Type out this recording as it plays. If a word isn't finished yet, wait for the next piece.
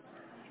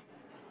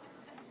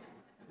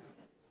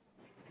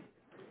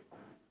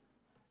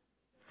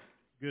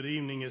Good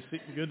evening. It's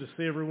good to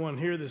see everyone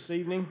here this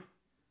evening.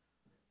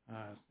 We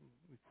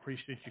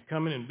appreciate you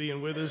coming and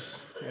being with us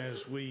as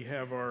we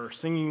have our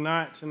singing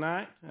night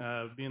tonight,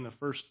 being the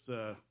first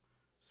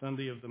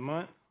Sunday of the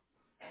month,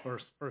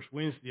 first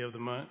Wednesday of the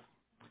month.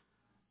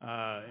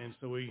 And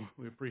so we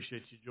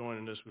appreciate you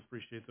joining us. We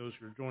appreciate those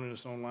who are joining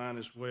us online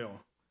as well.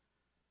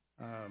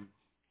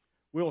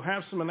 We'll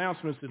have some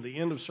announcements at the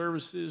end of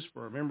services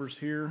for our members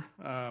here,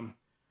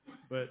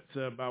 but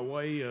by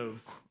way of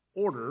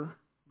order,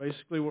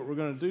 basically what we're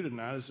going to do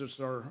tonight is just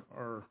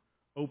our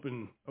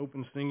open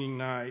singing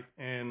night,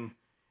 and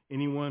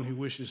anyone who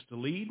wishes to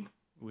lead,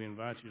 we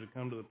invite you to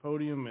come to the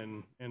podium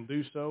and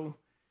do so.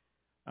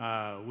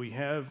 We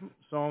have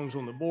songs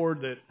on the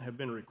board that have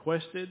been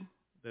requested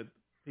that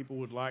people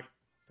would like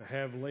to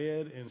have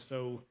led, and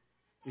so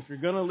if you're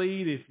going to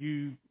lead, if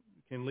you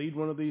can lead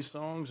one of these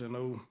songs, I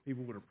know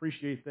people would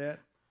appreciate that.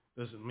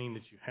 Doesn't mean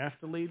that you have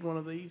to lead one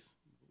of these.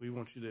 We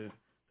want you to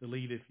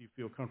lead if you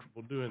feel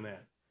comfortable doing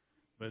that.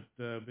 But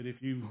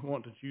if you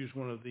want to choose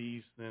one of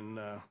these, then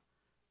that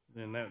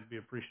would be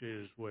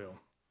appreciated as well.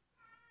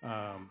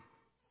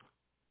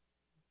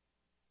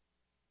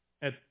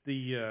 At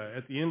the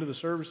end of the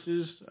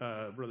services,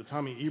 Brother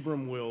Tommy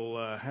Ebram will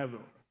have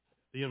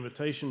the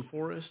invitation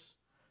for us.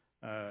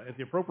 At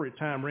the appropriate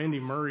time, Randy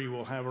Murray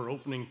will have our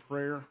opening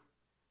prayer,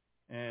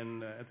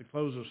 and at the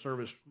close of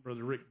service,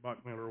 Brother Rick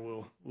Bachmiller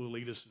will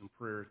lead us in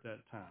prayer at that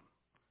time.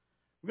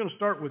 We're going to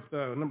start with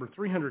number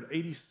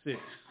 386.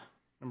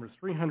 Number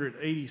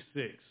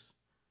 386,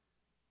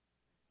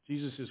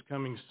 Jesus is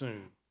Coming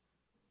Soon.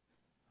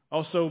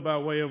 Also, by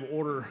way of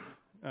order,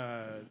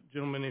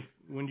 gentlemen,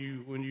 when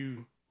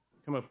you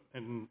come up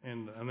and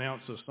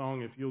announce a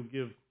song, if you'll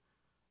give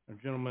a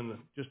gentleman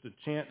just a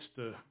chance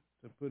to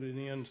put it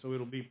in so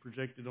it'll be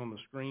projected on the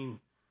screen,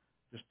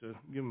 just to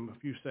give them a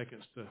few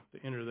seconds to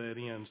enter that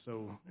in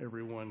so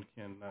everyone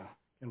can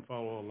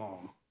follow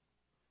along.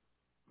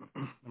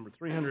 Number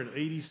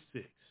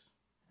 386.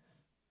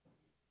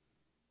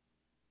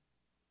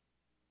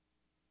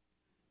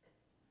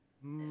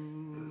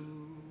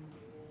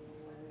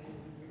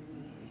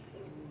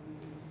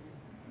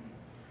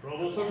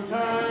 Troublesome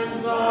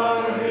times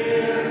are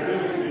here,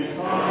 fill me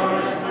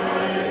heart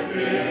with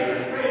fear,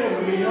 fill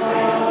me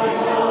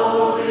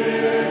all in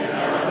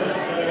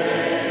heaven's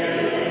day.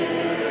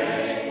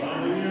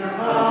 Come in your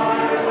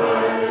heart,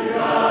 word to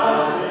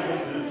God,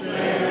 listen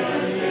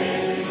to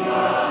change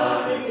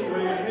God,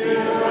 with His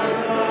right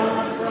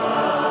comes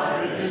from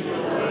His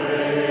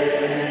way.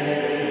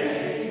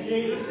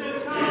 Jesus is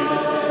coming.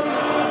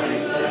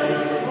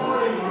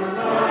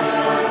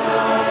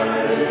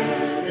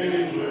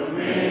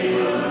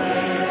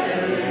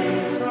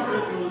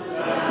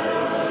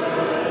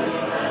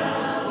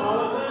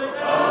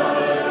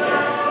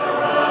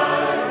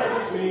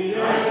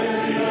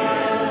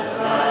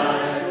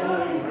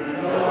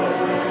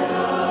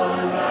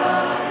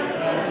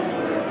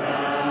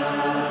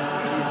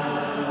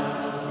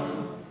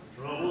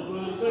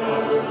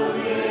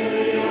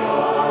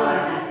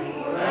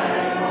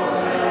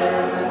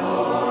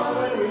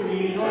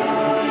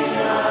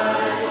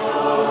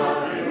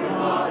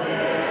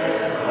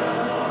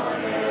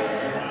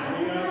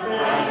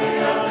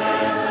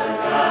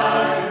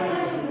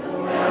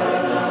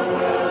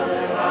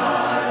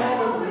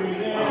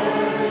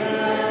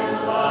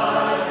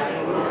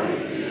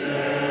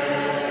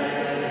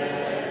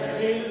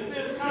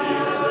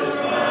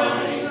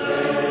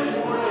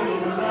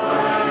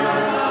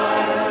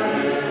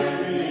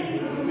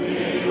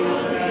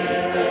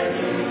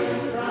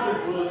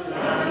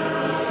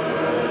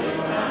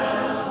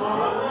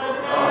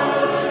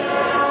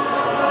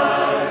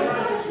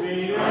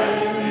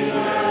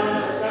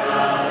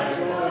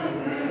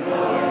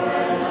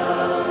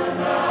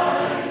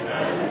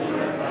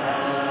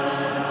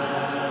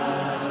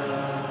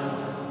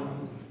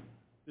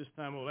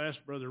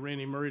 Brother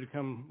Randy Murray to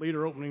come lead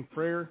our opening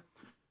prayer.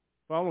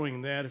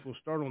 Following that, if we'll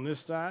start on this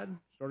side,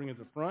 starting at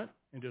the front,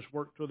 and just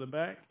work to the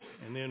back,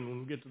 and then when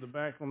we get to the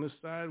back on this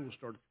side, we'll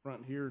start at the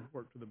front here,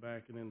 work to the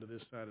back, and then to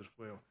this side as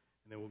well.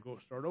 And then we'll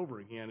start over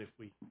again if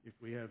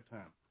we have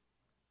time.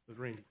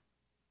 Brother Randy.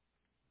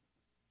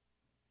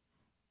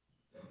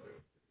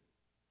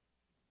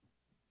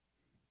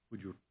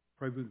 Would you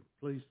pray with me,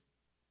 please?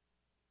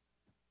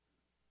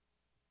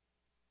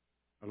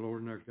 Our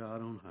Lord and our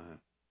God on high,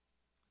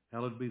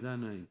 hallowed be thy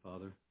name,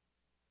 Father.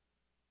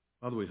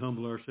 Father, we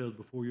humble ourselves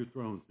before your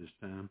throne at this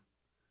time,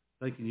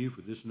 thanking you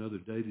for this another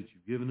day that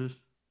you've given us.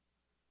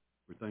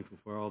 We're thankful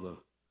for all the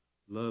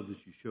love that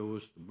you show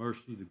us, the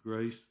mercy, the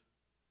grace.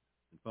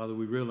 And Father,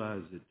 we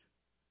realize that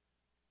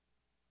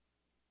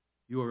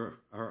you are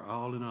our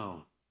all in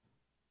all.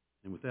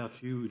 And without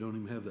you, we don't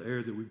even have the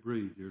air that we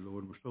breathe, dear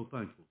Lord. And we're so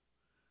thankful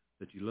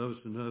that you love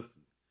us enough,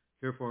 and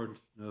care for us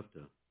enough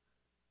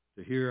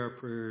to hear our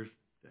prayers,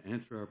 to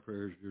answer our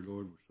prayers, dear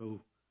Lord. We're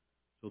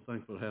so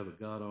thankful to have a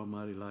God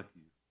Almighty like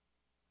you.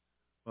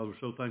 Father, we're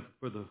so thankful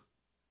for the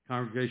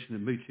congregation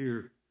that meets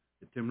here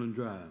at Timberland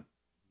Drive.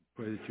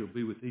 Pray that you'll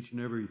be with each and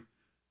every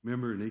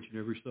member and each and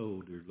every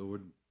soul, dear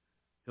Lord.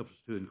 Help us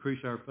to increase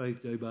our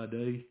faith day by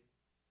day.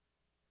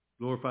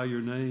 glorify your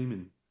name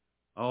in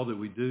all that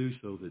we do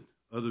so that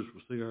others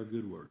will see our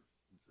good works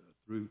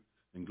through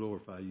and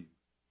glorify you.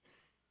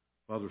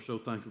 Father, we're so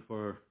thankful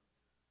for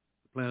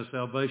the plan of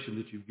salvation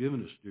that you've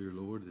given us, dear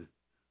Lord,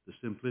 the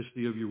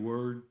simplicity of your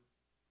word.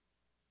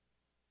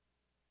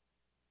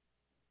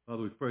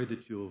 Father, we pray that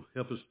you'll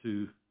help us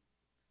to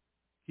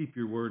keep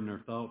your word in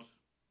our thoughts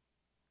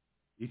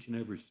each and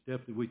every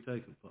step that we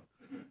take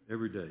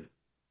every day.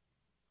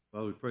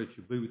 Father, we pray that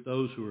you'll be with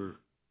those who are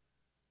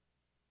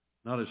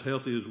not as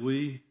healthy as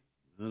we,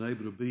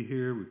 unable to be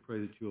here. We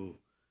pray that you'll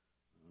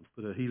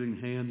put a healing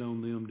hand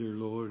on them, dear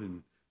Lord,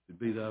 and to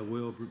be thy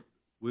will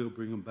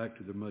bring them back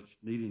to their much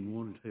needed and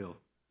wanted health.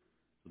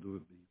 So they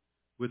would be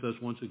with us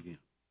once again.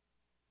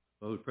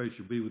 Father, we pray that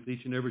you'll be with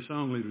each and every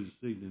song leader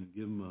this evening and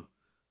give them a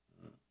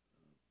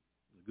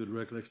good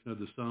recollection of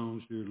the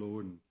songs, dear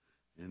Lord,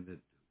 and that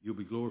you'll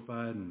be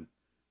glorified and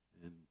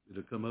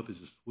it'll come up as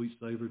a sweet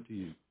savor to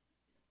you.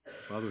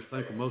 Father, we're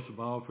thankful most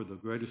of all for the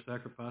greatest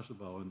sacrifice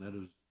of all, and that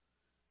is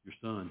your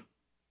Son.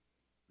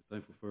 We're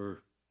thankful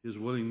for his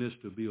willingness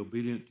to be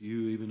obedient to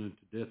you even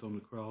unto death on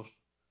the cross.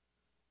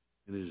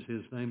 And it is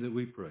his name that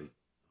we pray.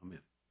 Amen.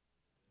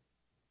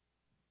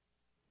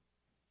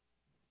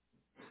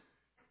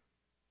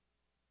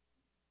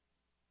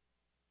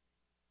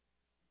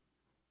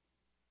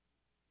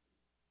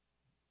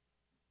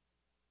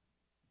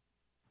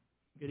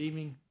 Good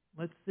evening.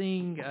 Let's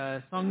sing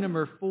song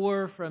number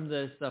 4 from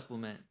the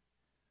supplement.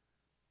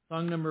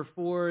 Song number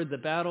 4, The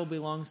Battle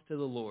Belongs to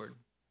the Lord.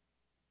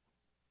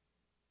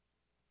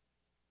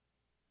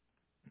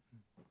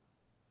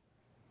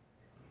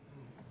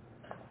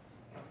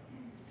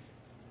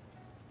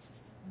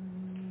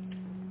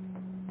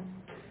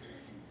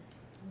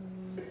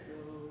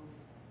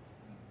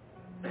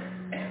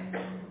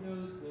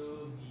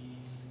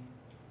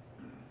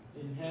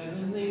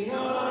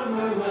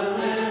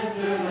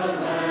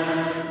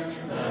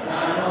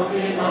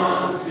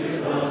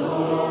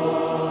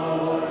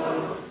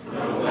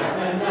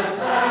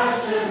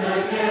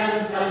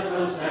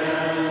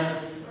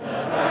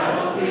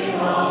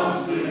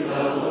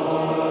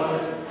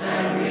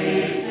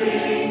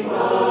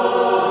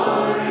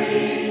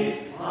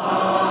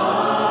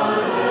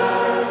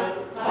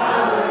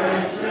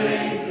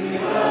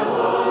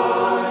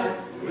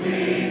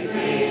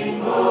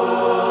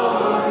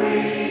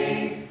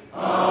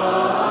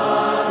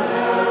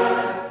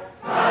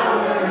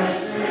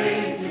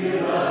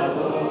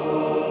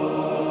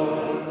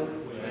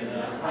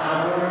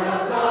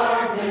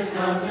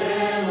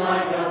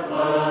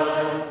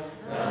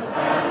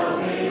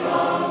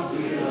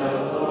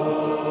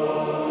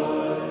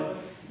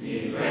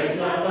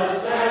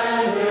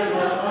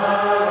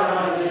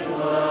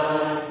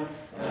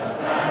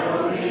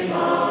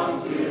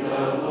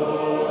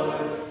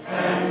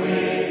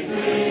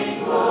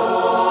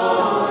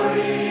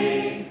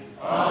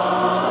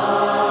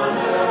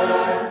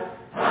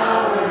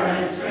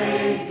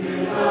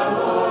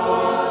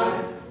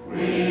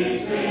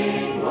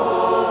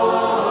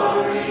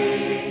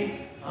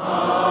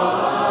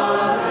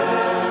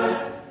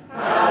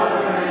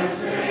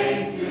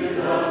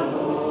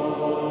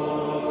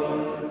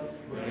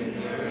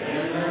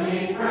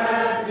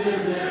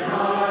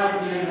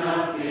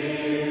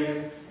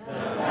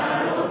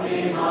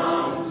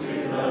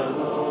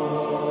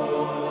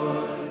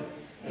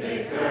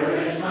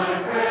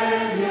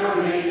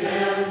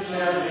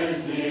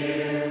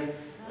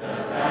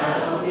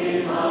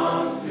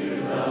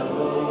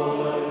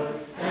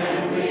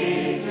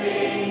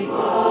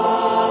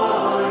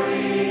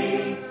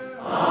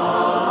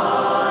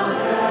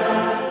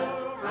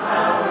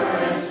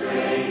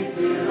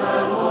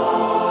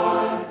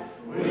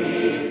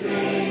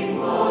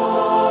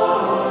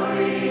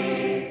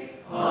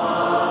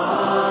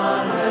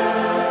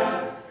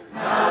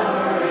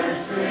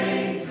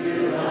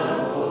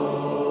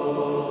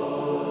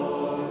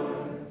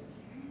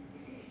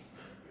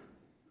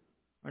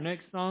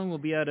 Will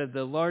be out of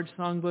the large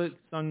songbook,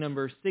 song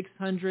number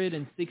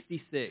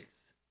 666.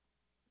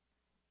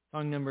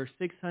 Song number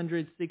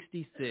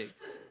 666,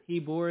 He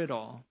Bore It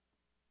All.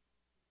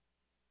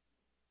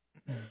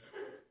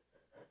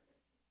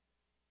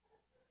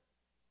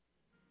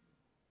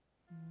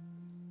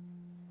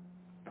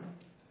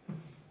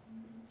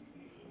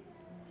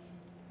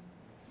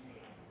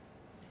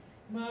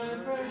 My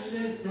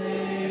precious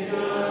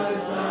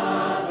Savior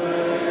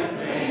suffered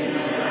pain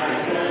and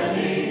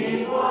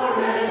agony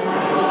for it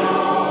all.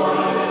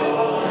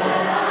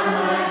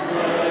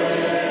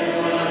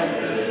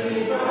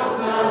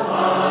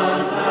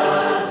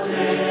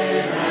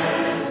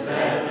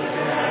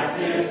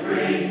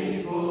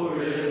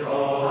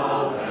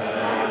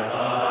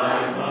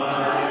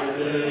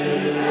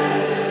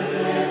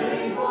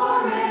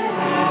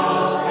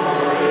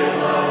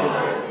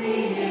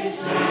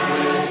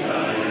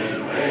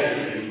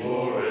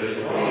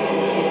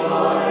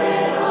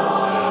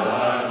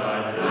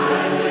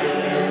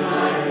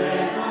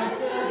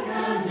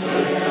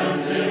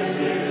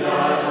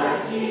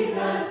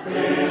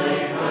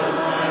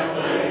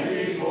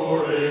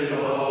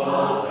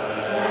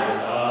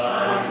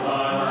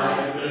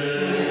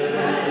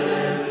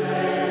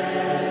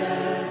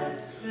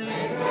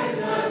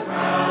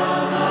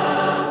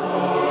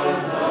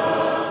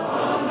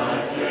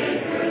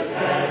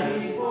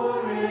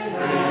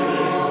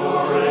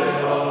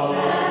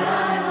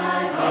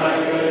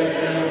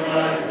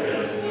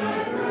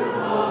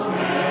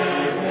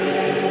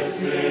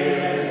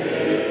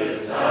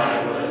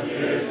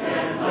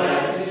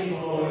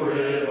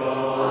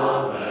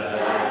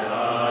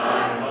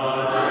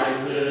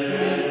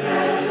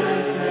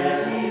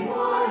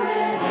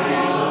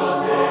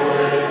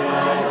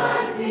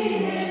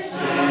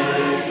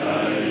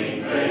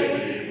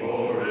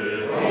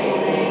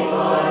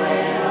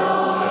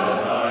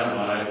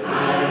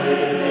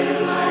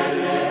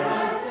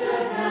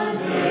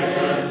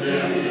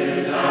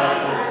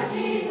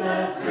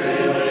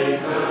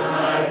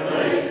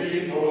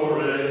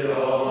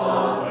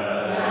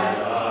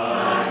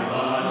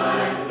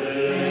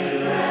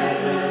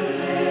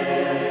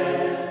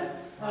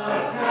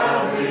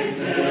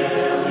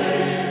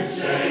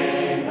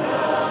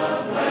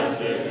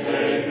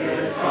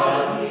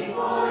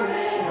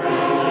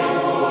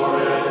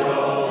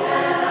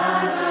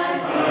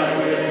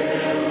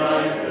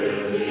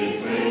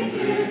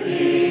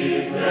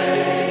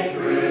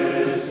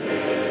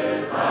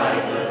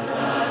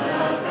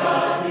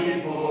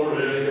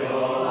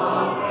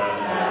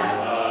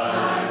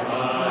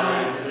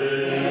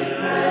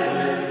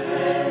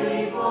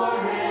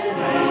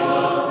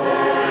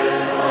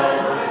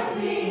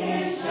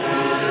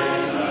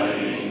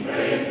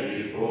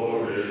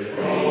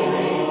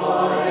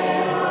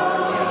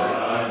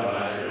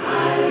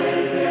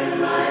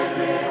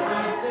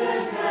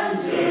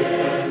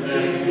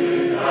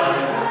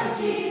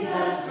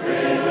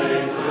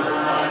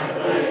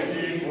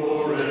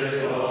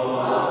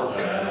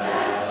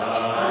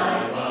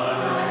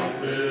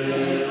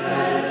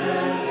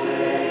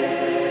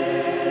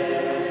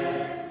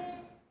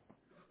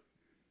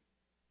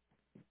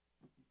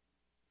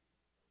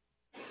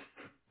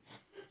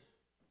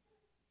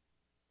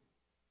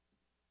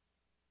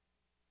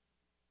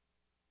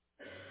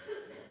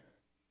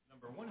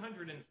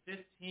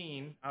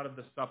 415 out of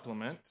the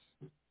supplement.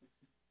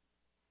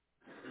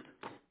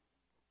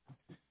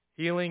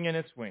 Healing in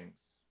its wings.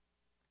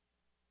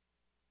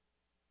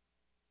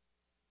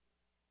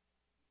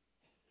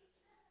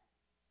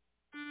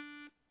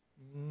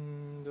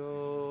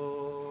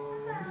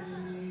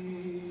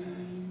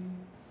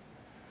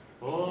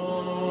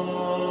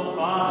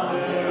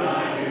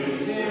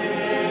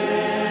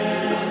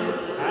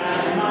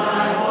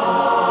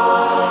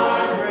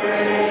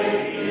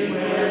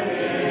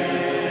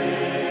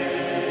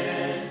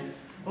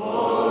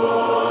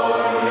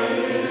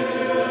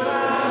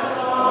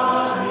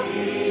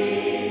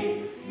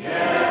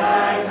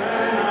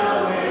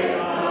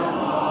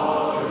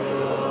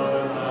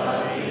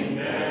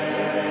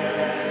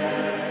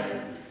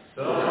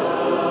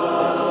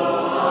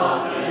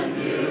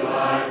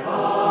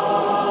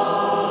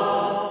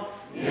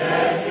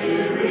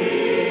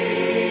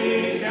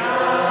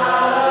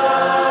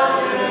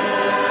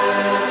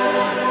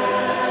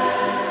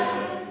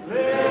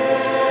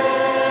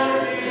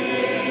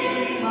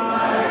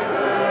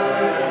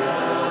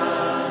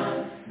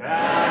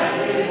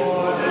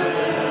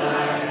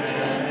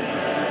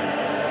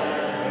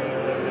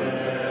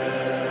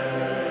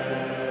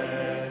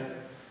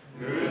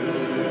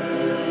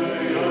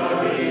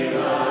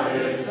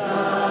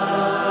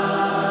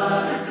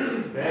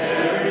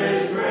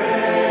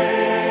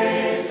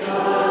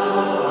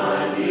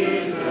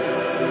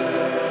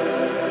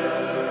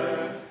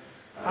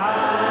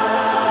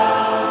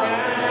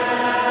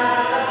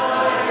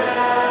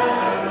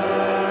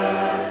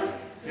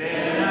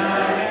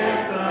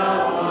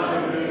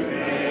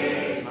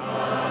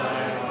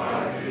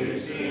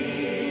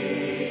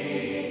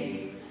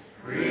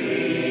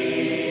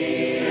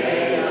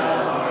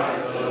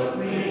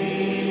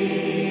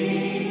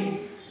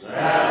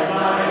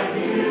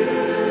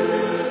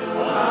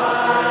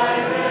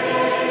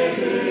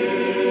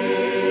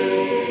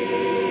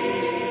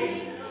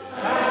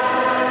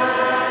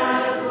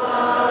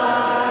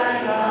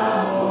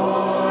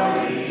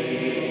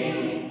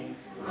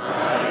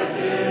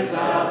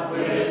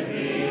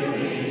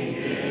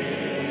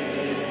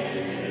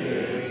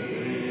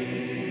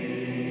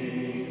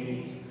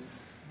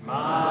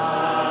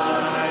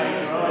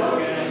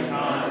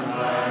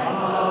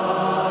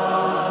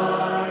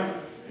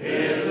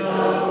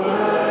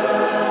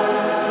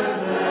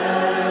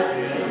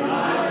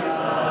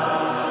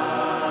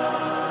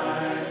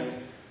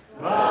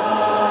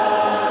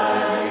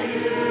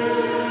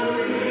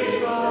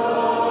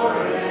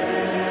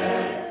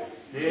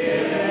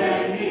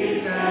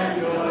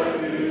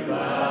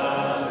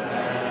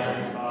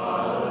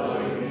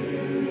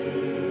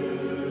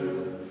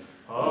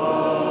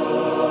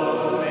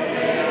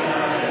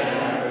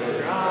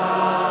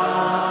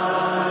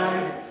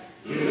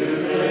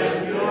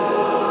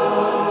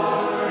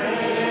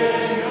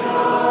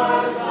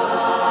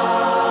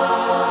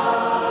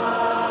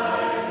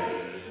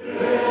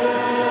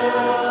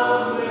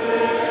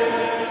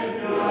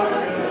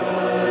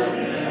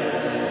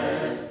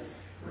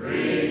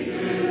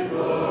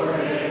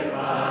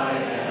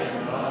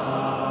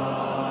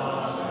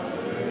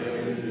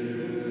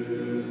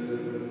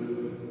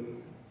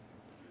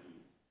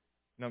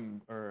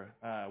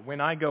 When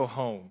I Go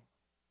Home.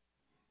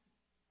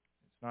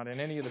 It's not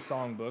in any of the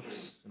songbooks.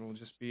 It'll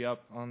just be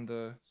up on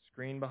the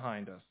screen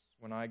behind us.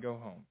 When I Go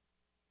Home.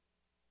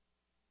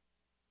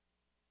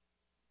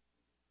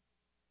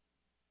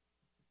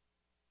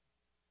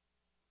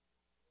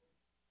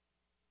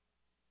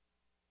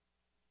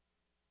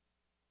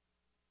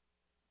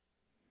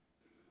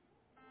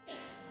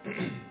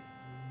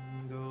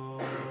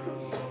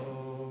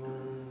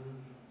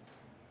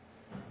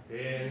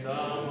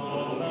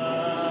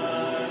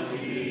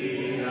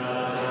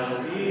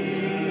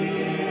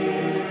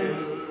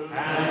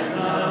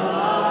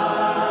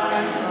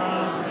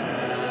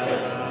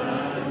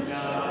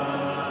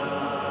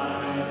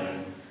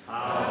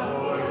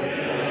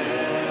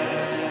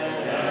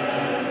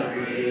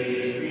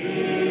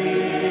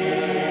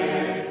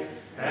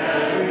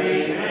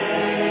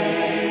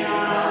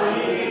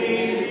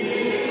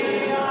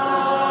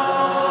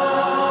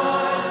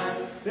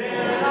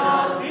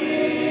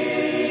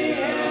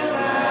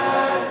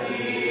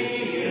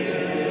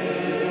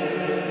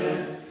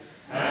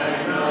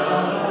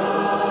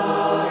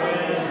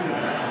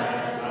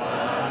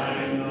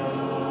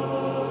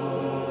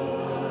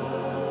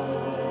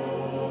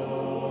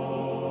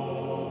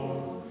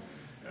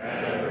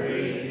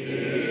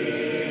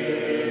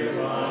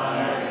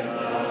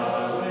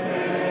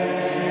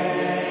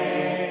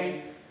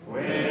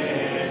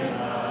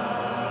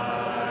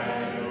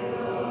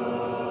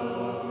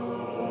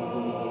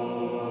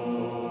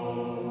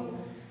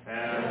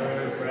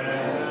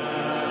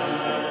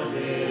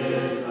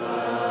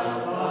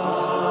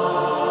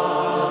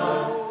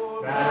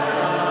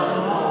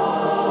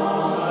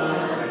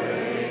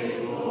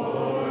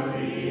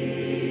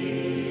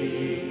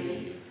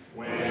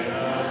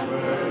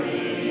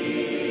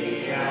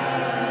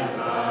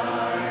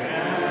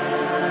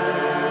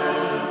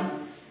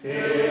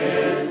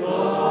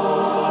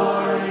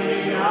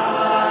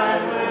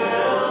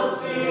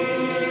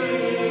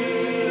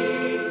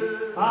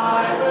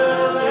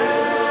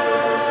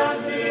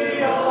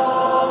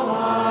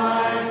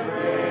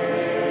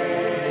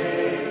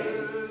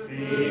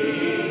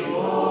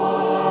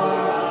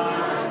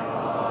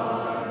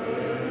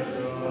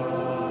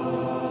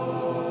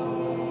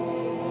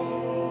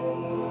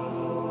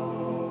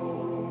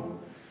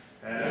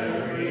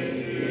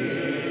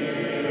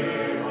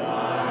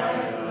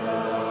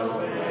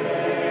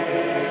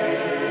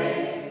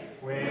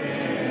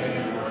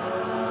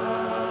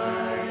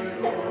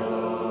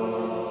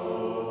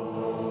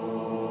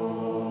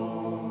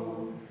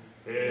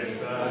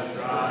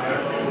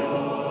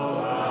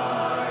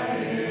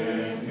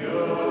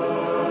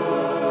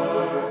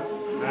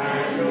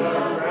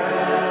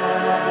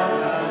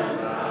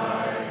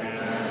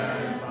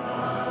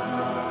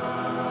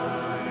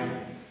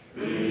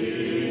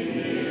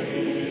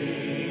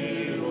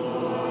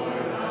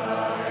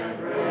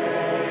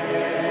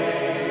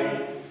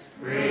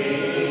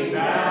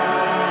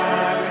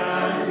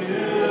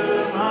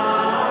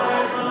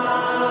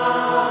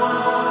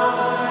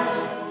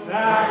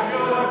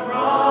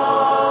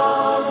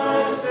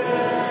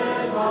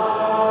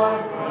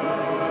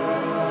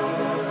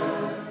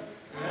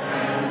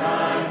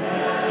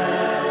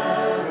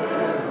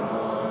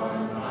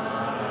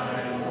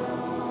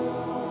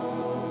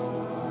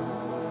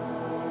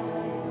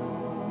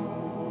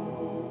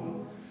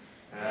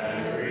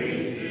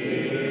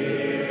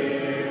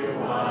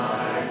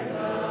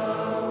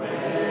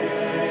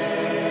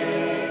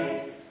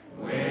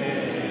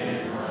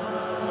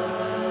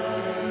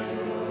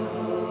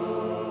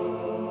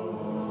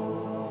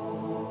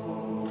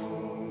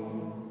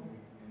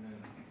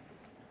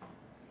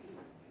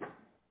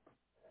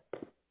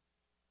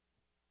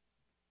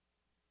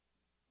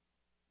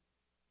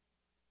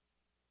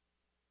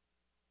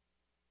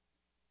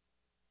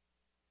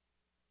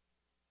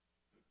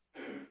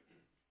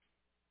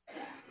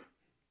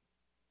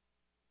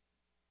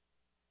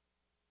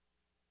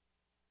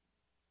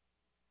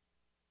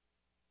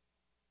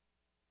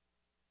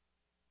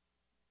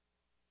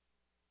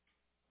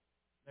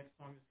 Next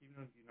song this evening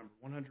will be number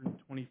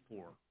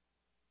 124.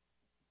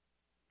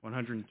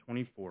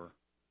 124.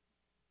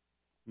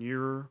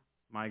 Nearer,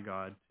 my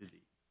God, to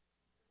thee.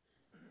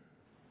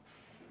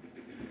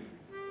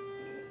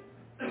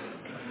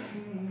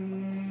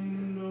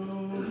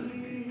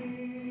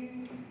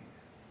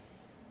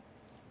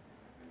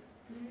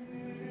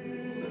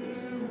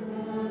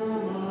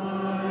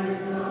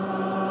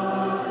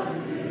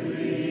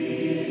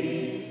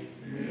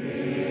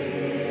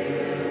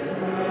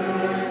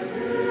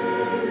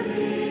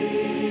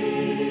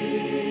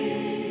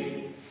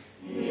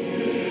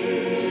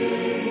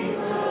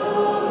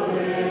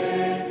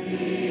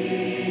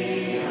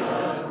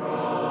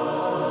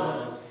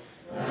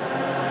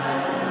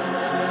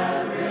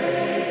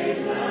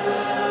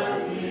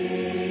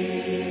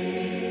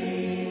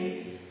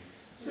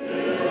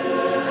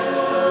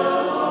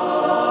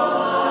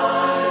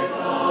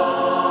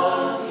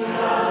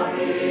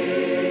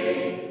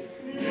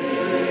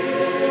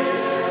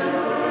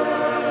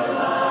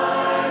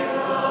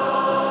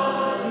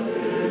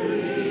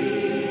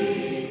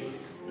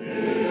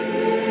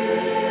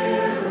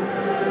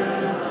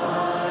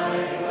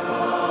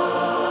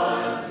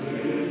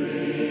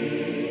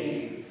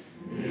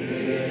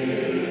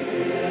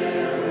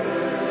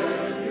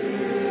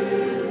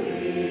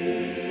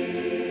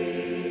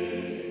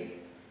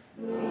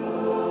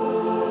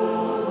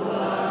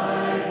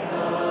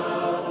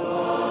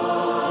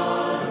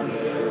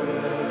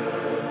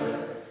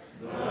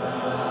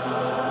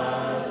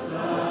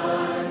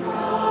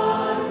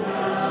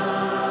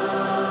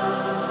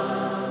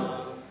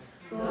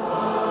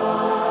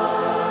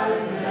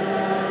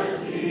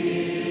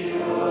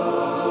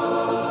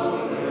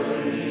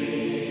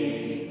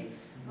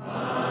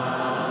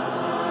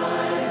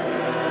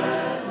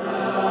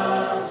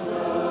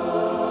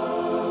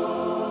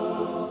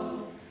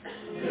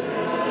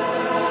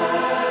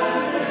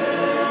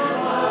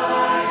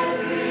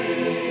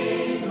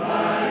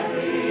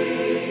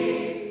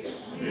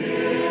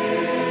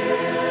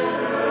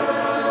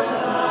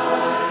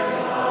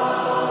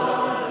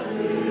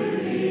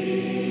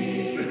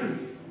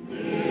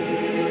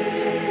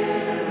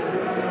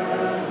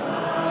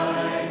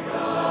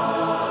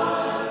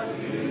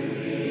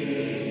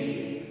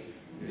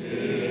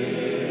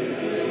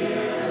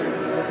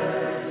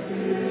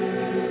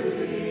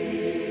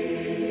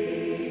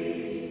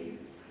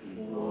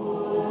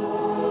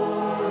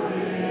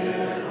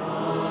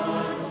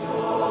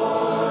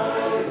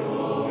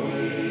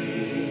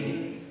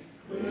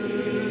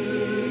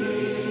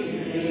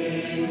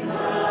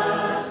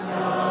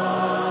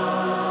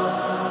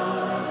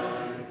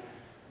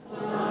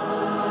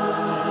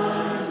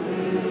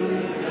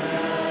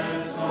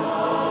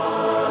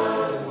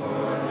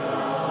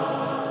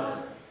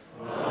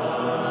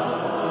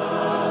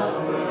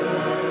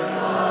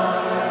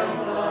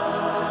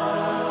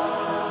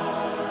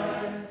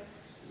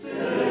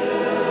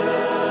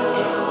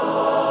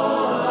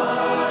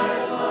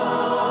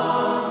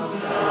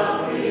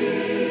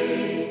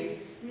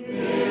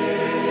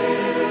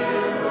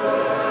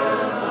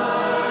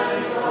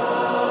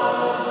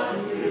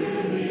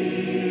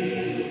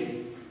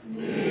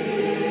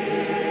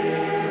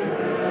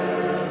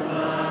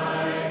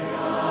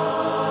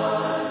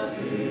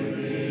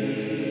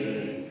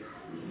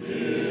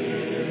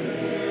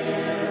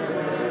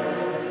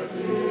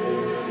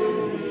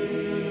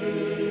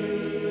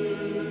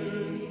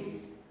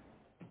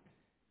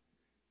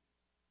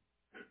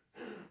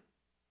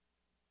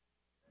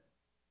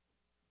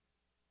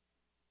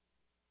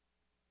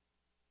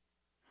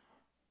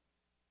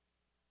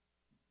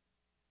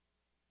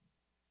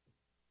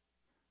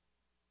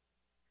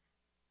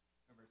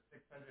 Number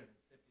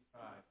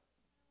 655.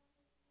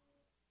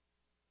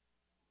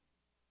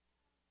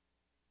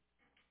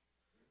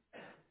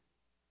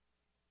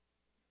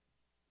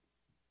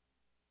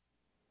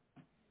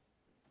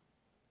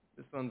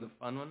 This one's a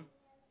fun one.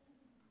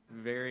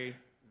 Very,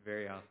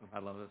 very awesome. I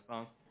love this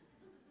song.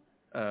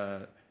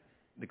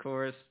 The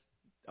chorus,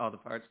 all the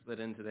parts split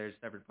into their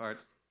separate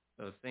parts.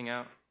 So sing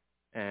out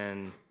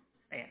and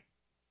bam.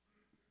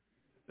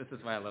 This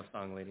is why I love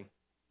song leading.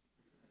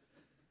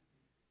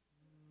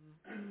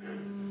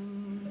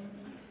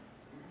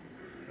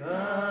 The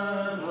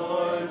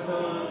Lord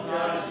told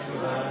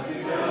Joshua to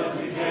go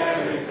to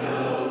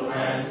Jericho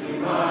and to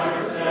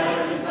march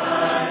 7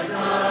 times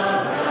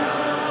around.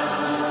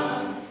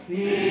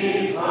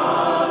 He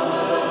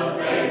followed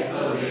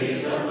faithfully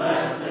the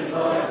blessed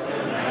Lord's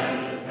command,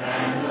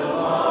 and the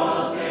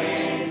walls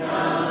came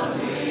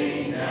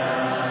tumbling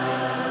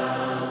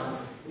down.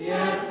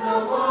 Yes, the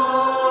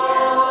walls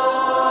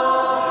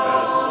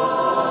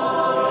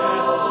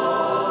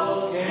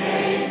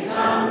came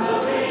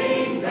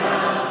tumbling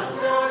down.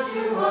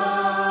 Joshua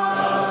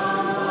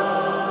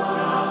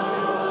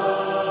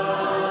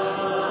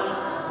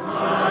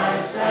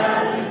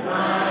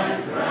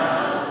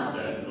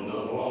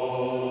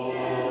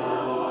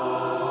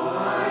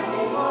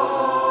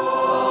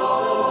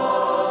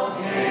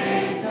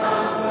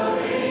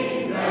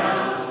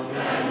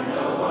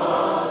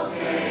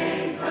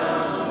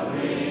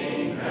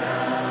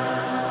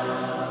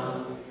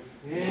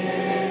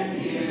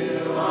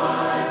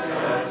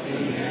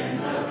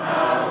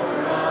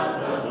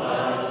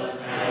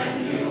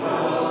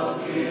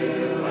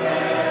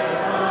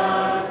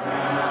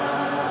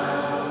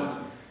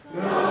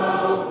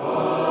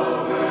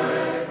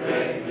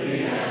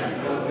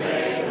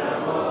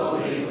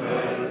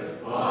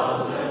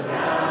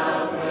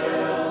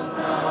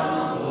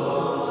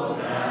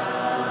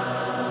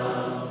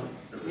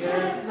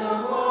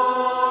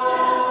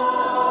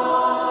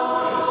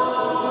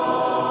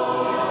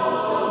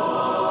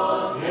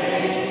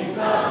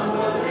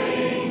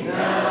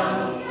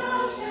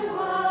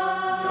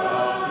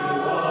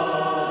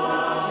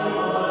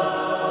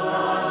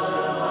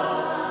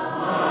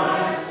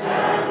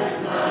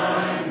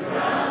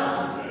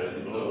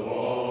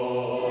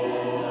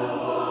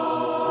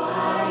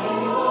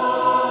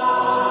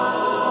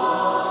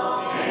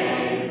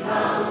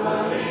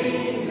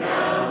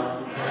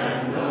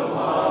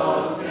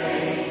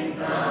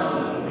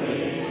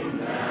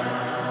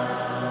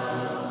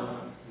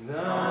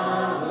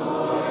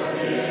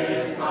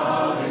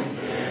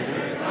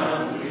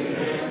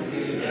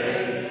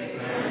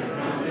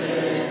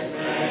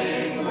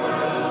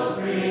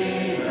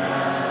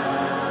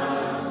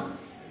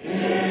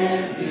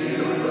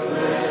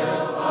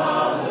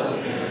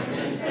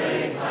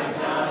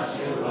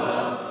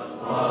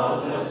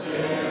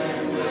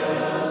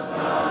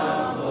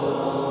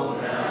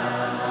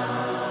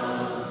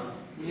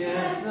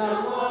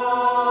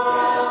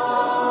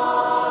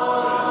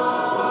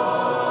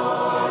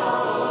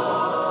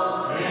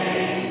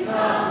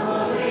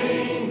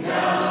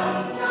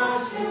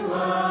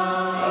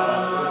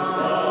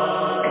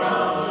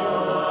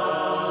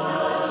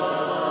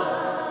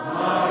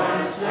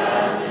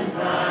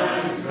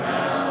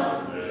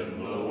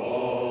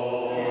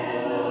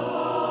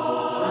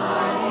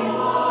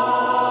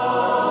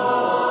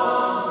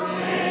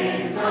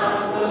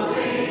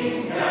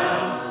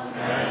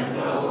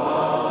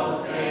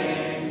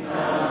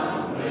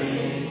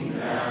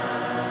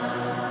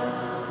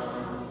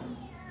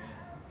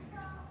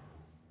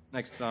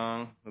Next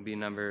song will be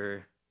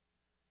number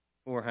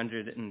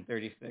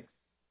 436.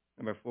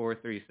 Number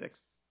 436.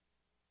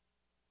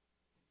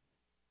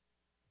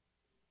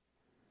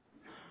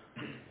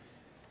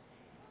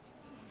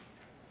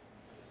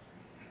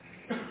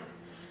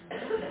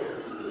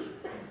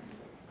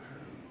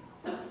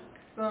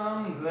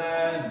 Some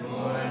glad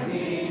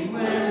morning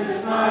when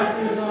the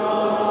spark is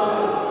o'er.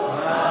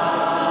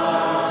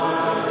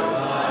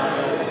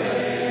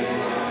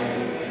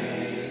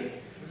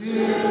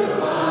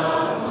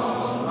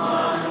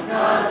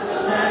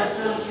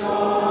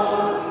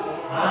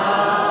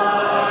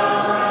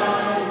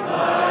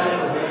 By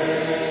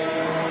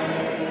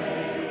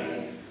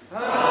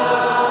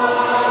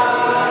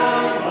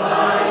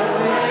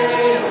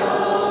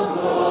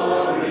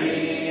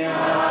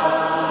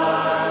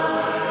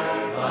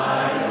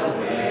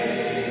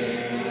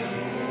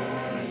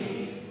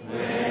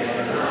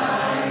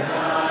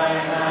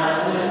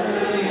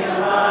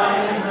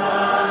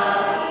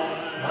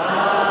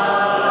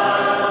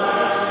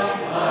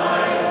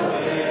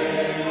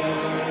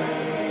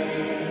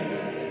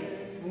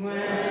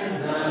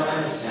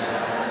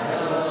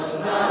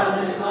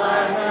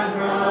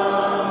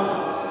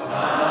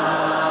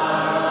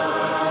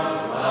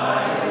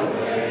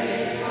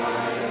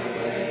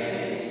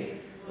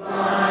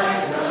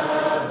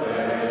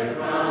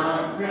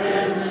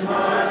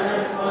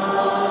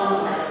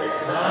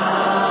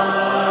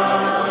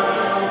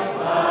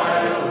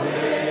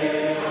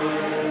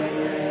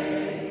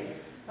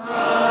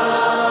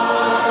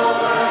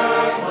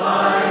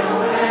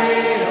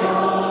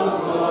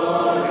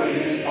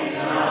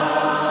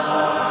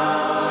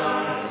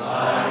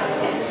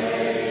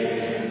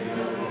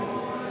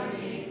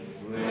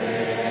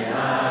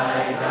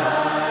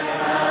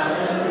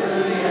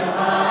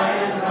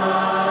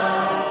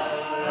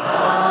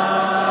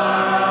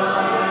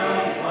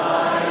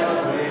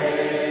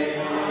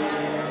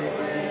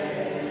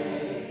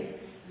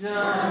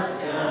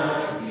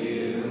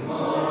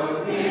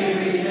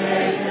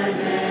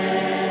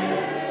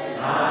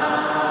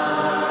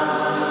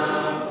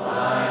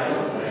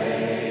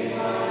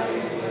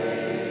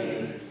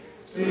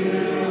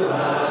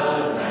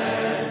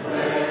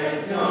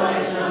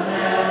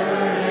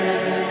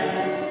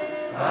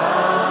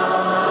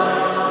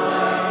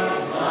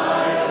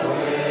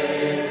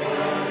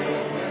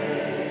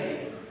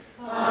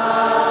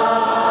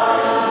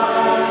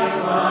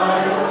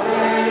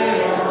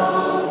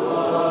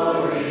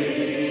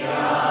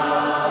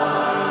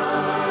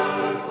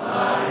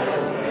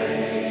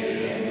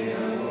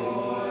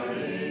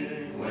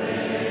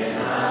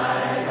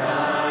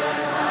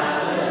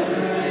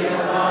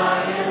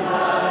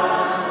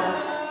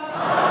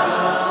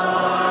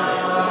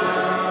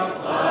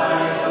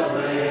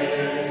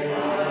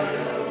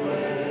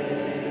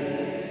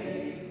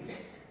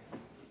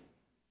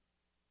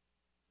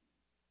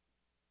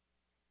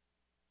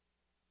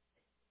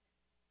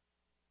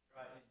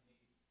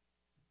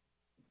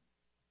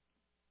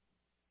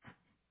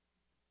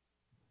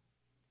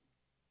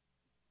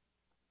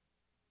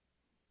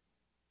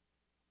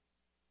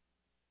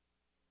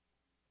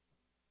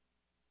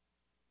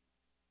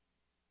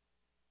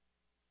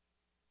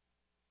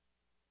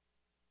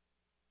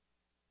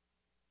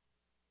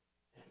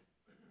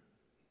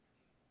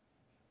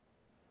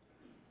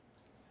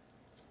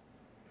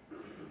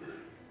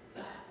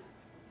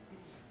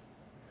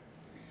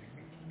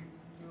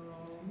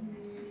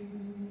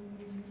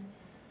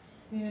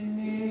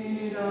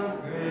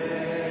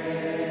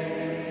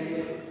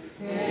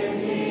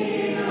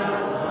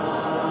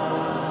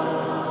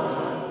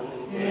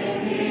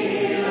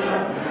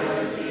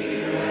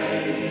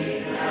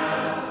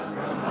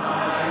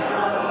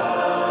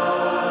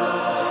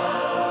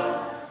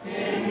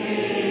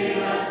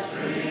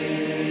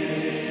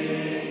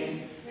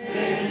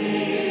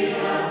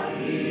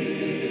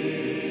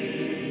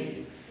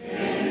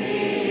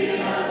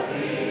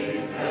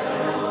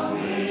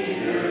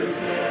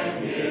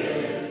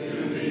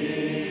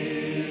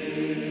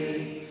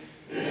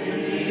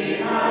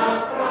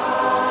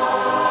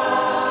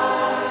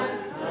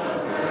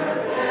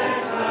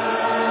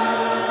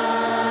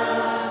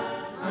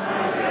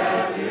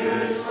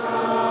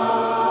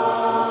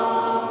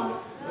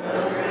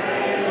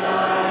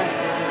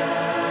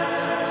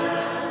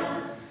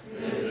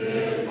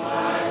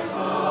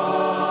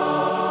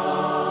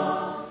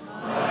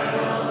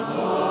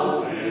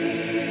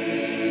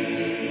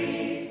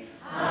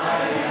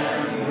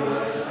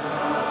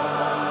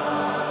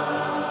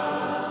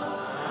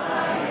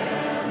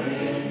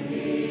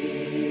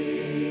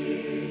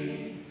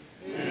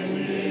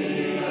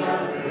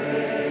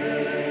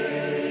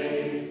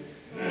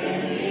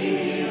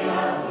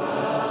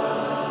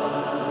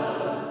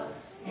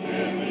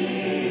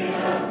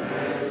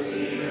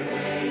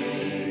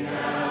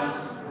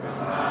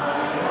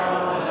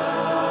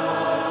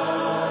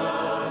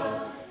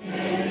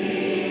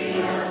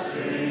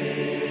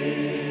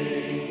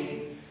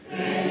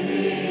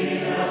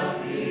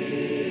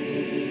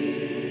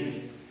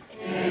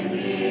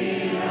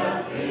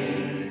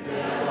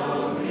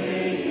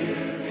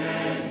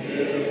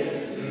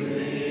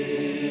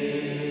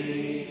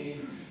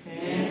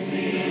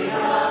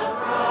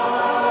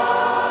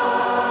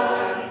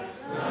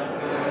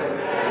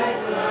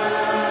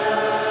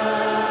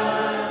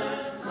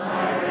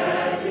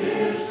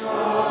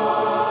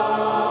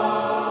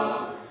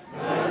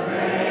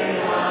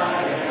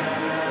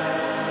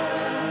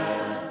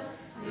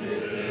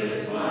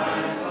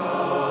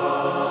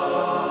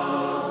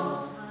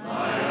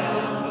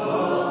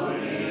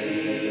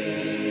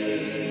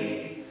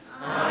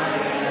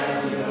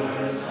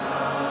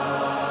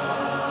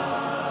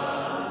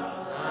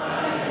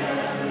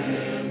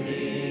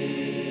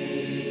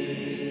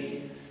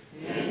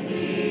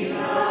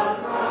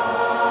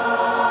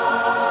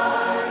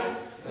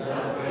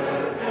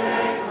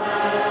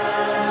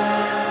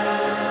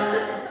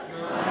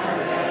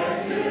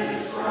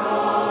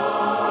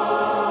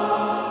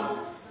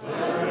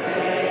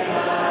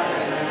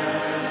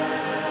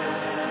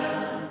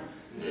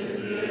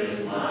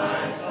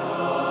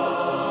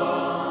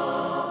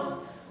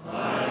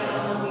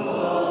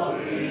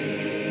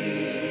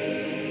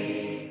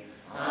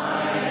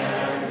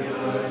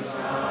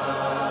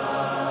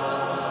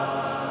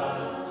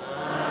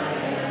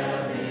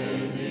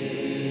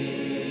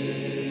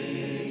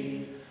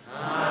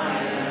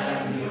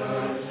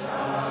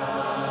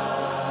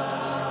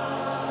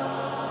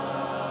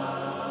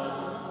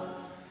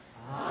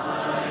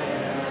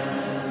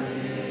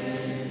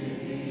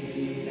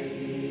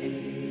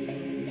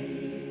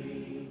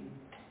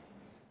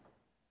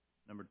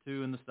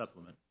 2 in the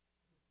supplement.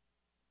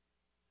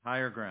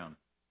 Higher Ground.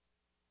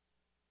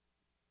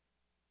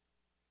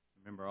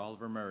 Remember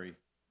Oliver Murray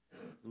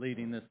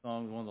leading this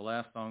song, one of the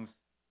last songs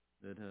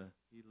that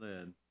he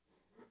led.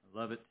 I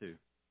love it too.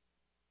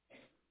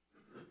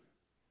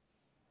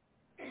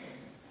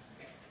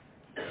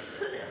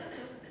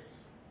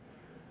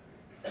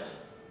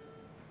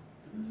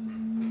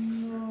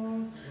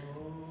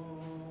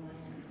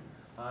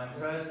 I'm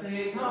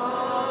pressing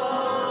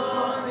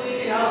on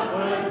the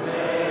upward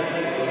way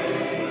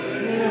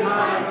to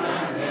heights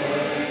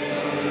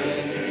unknown,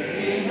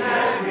 in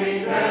every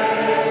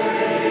day,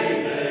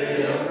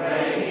 still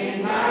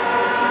praying that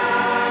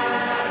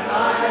I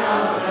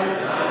onward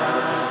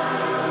bound.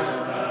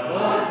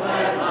 Lord,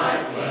 let my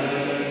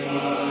feet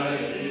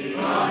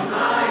on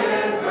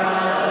higher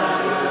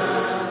ground.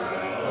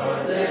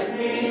 Lord, lift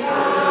me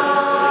up.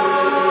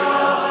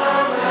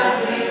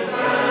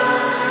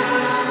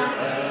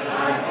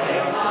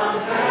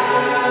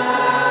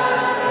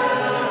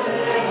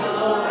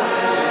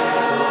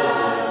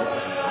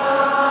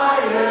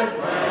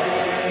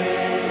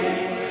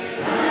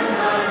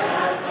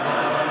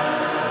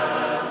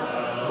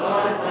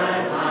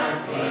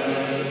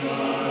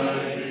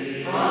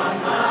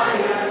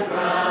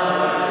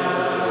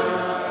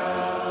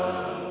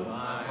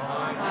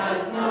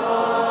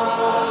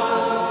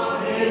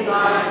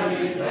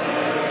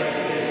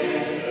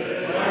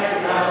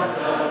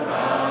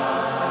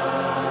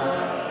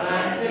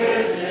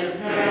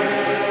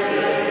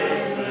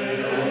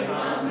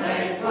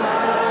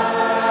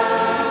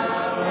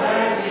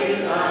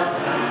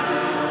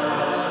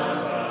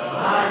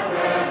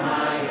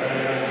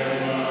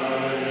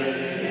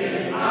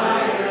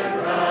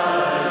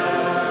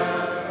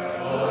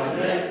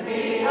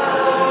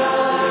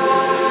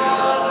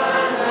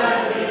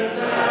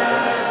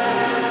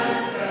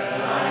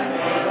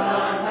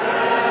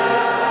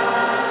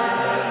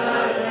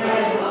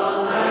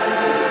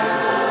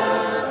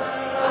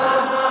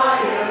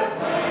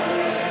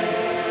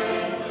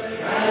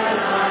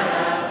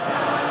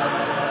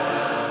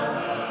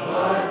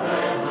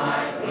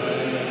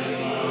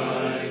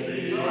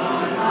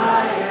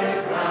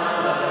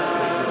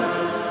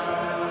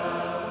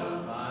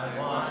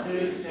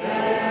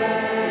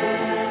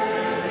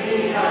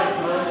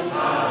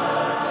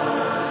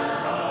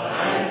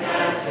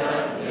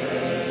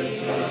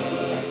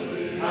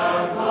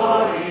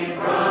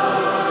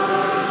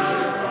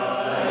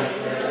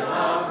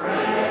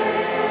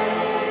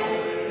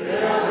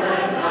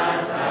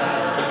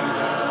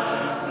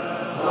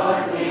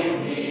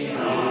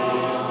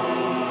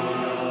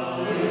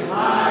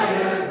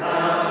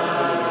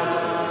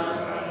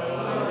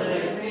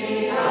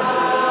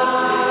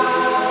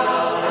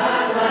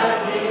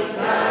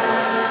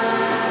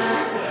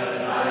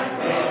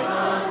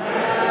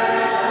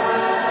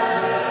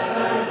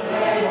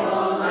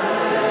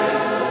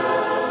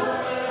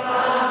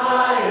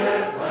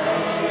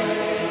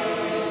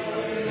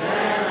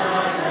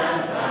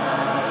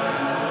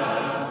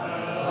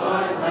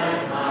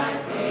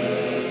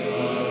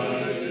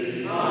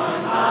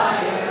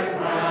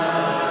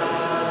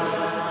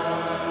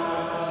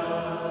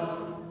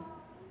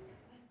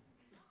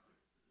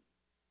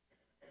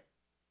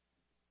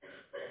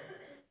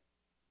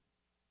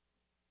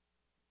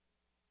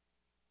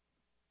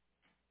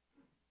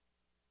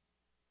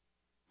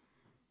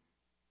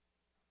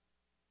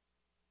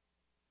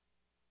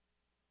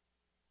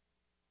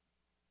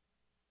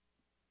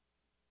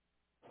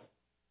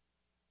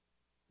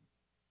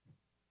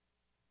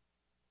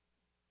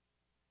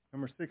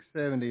 Number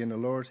 670 in the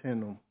Lord's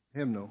hymnal.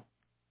 The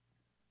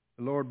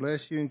Lord bless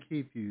you and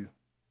keep you.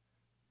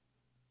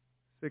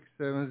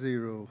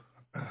 670.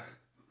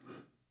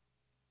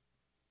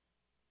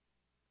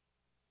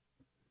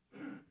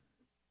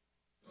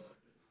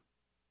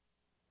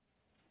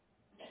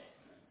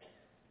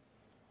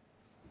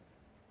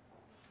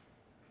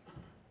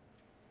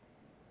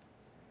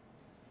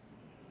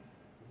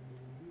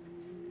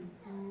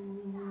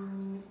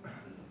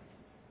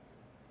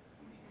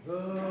 The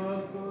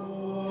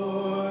Lord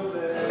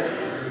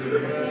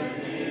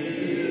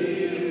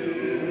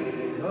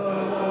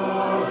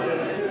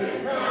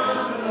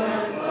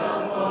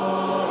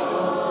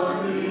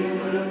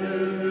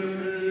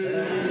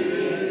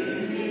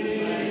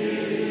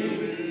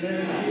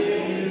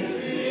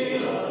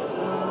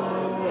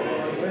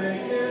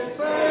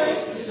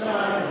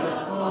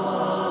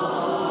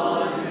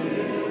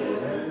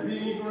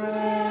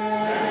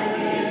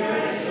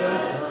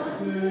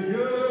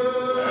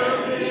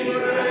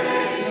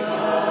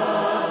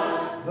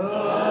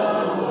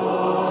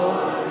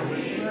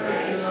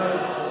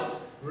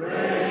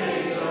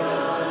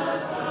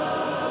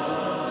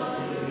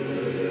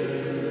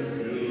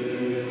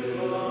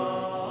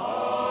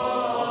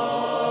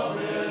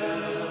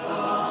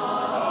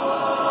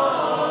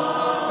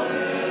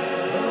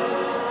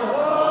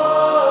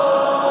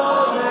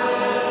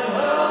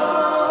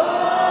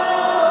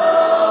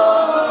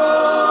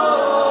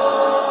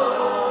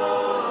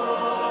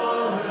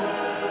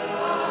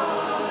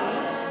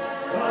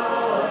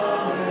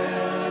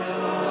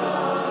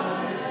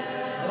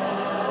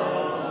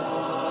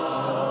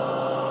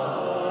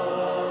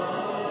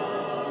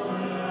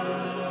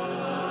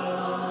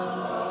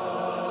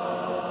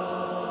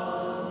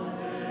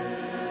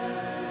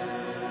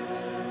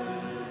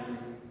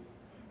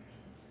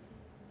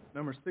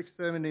Number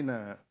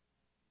 679.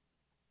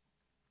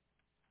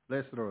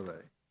 Blessed are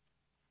they.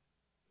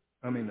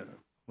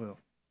 Well.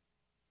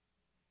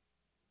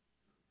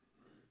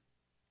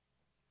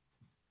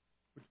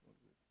 Which one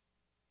is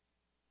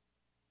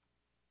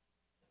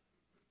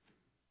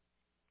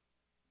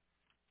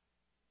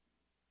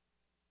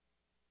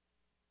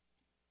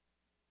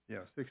it?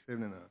 Yeah,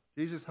 679.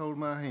 Jesus, hold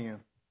my hand.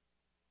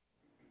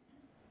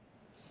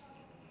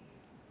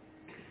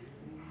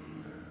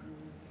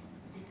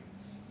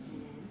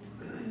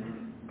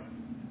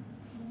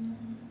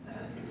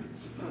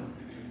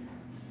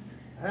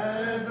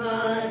 As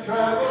I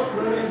travel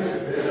through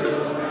this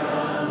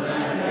pilgrim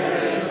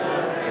land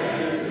of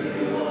faith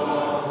to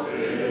all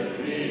his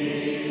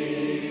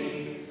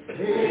feet,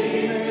 he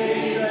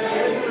made a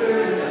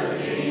through the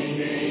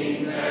meaning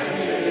that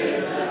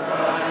is the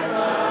Christ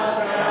of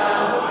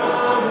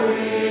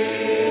Calvary.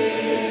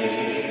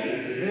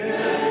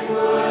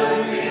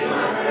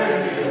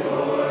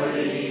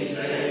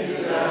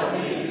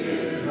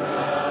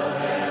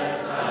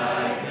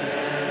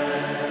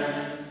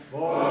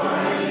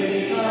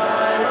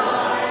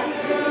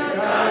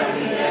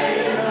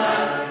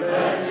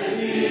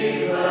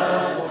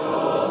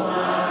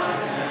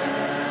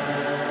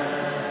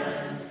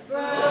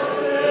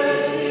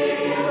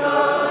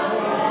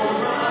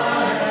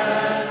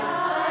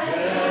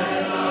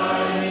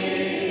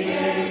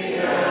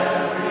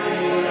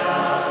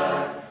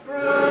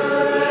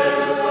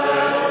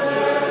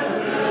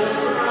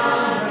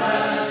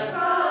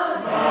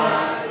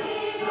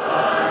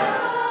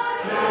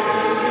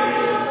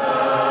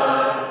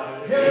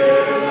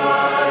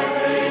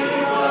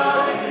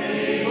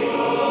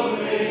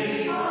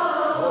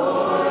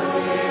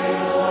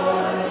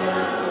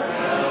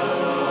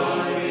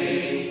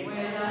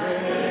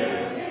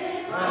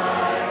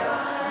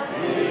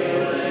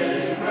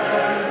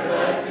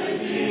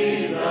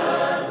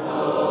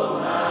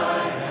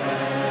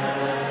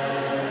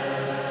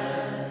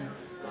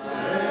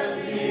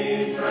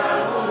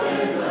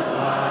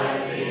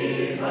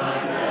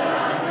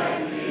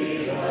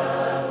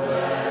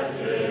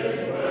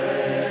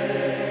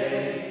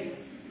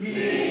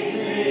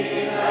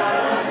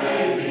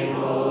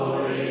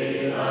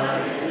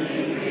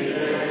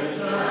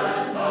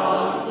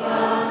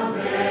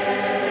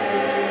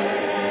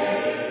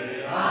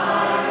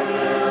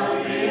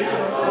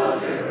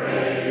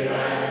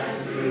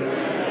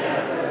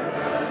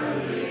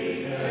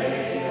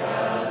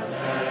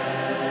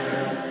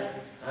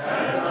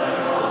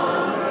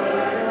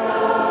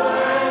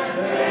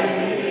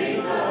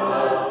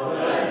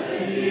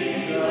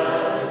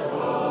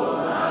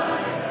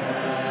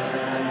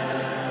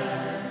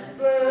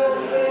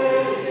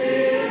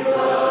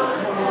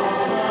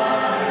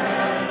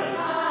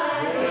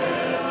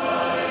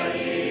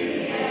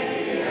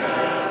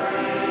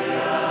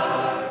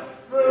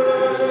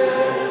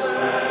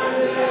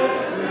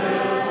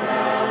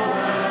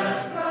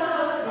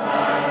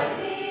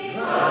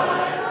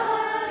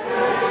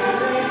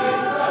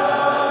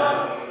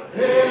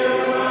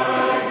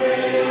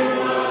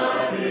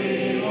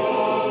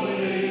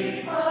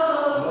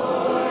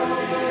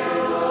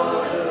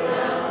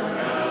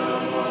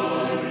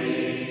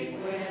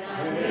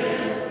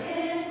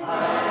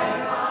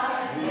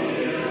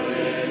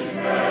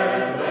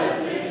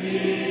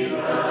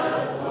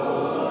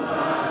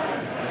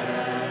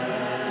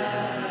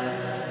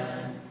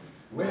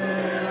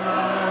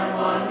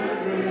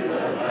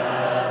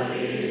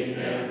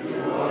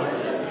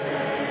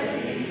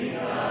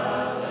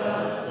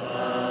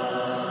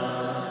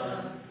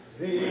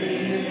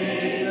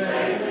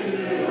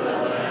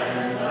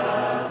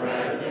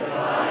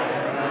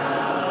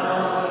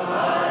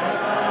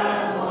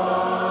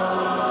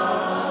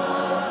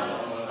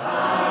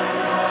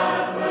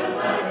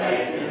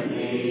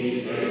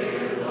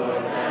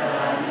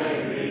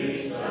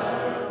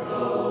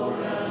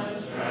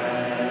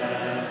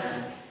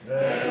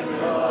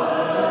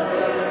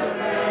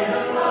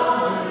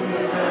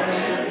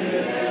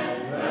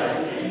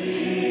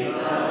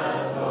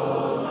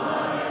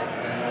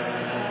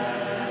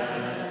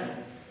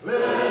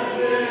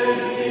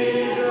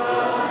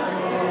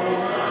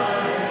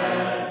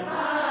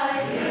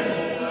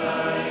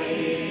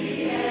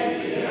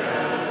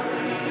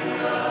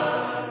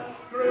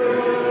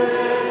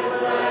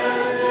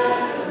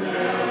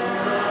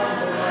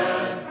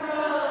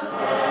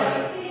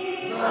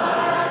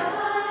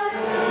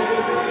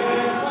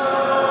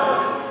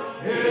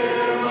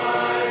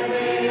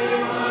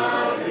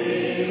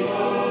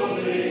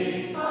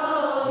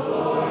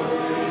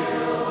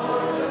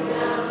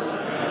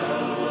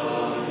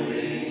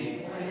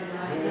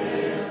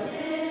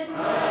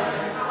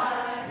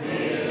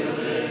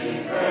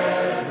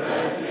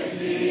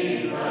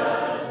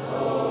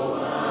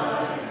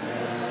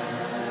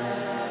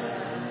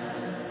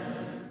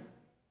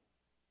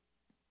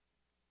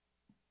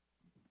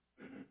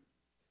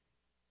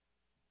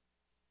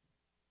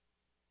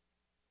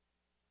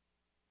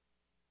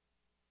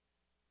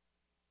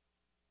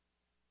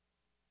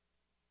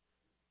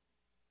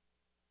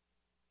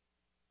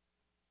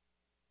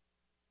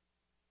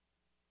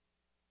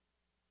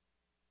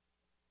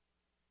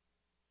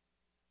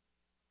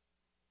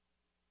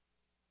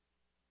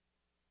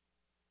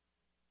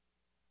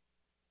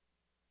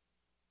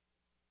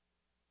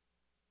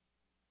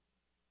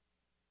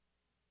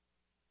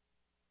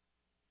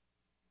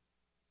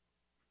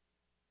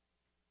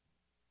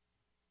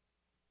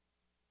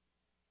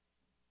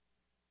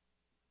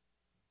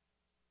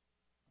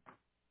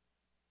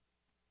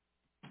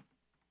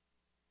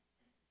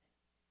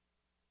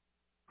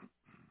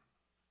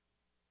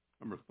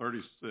 number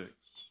 36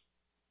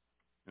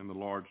 in the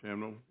large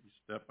hymnal, Each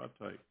Step I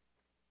Take.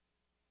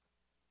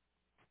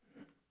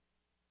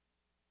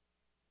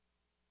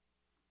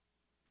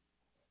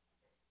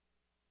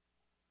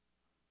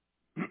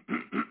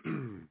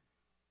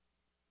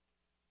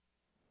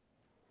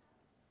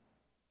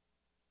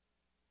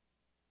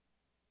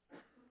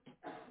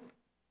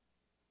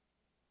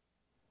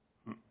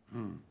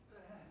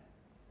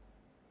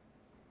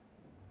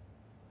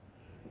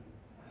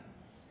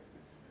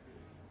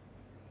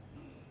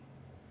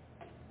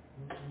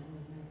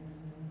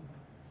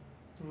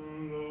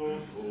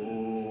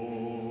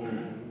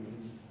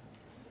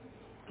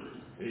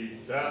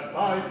 Each step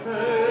I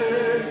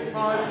take, I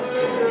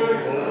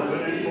take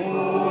holy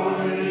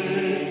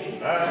morning,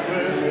 and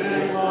with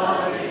His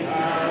loving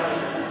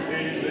hand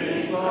He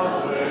leads the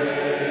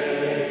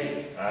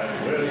way. And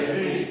with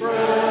each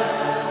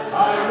breath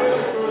I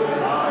whisper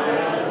I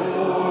am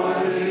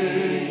holy.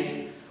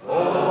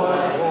 Oh,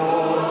 what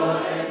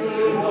joy to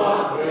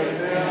walk with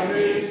Him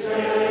each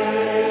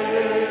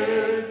day.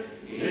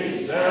 Each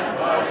step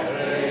I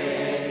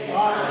take,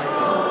 I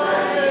know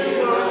that He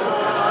will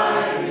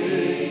guide me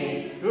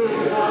to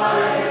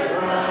higher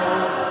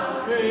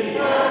ground. He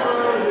never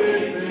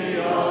leads me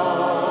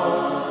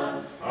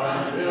on,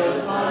 until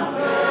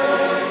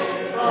someday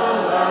the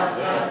last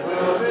step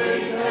will be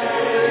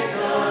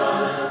taken.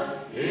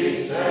 Each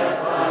step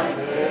I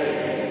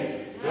take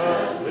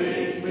just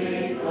leads me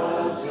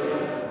closer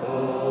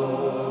home.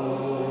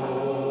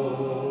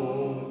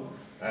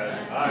 At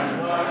times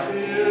like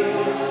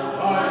these,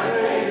 my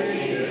faith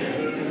begins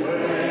to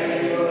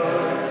waver.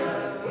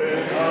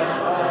 With up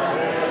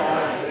there I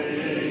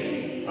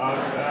see our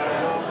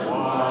shadows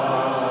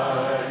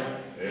wide.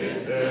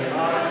 Instead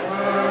I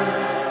turn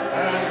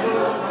and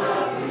look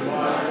unto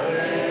my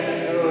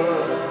Savior.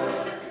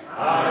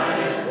 I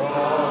am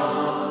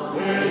strong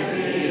when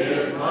He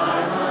is by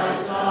my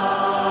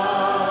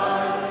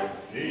side.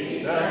 Each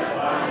step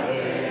I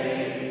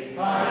take,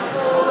 I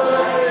know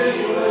that He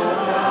will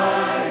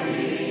guide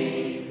me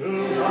to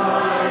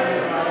higher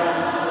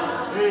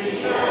ground. He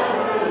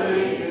never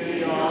leads me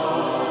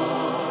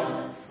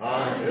on,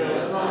 until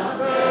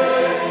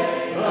someday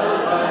the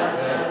last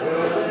step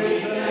will be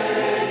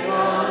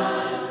taken.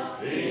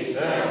 Each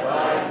step I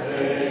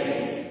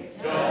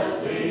take just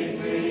leads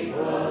me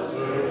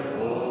closer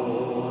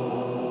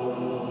home.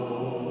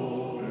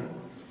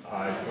 I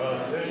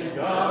trust in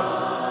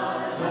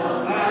God, no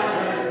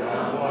matter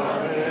come what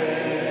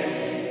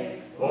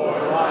may, for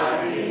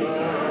life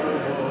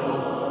eternal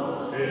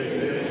is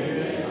in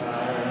His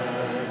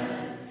hand.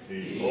 He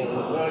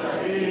holds the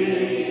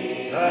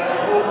key that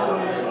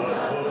opens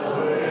up the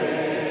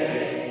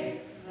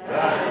way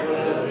that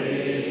will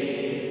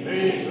lead me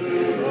to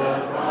the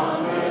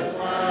promised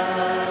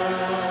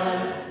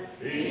land.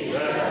 Each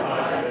step I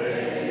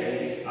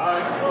take, I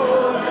know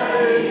that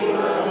He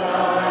will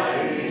guide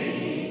me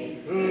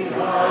to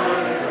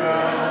higher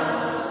ground.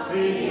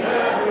 He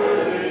never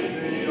leads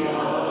me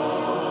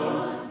on,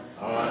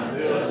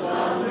 until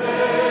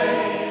someday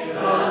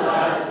the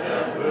last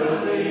step will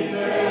be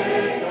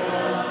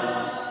taken.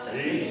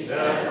 Each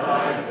step I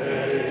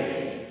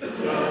take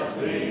just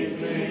leads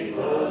me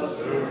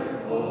closer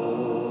home.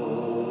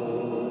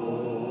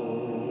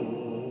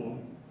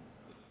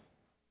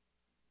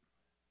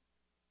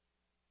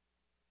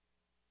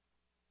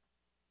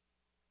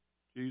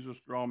 Jesus,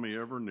 draw me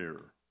ever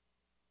nearer.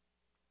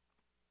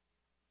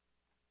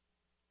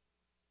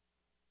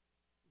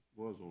 It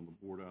was on the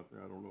board out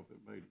there. I don't know if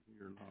it made it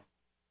here or not.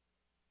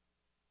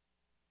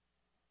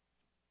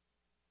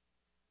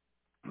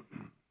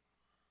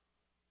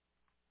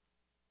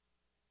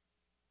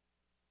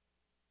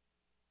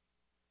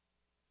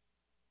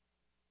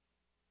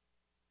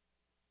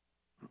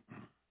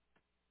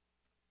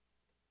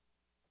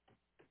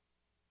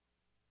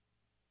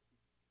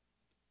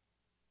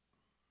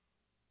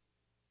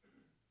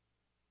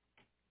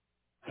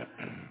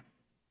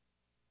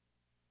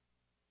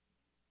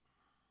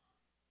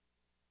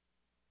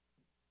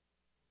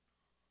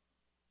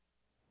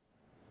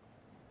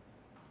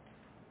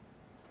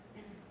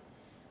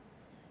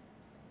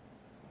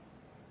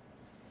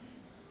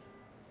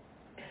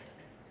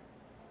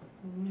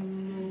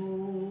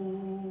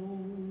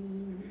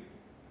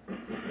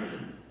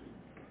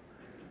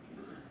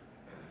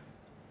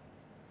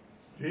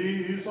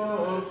 Jesus,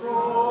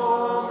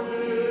 draw me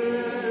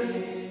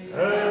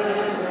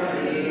ever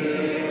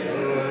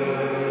nearer,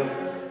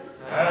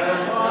 and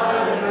my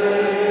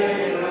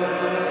Maker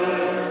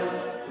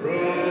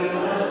through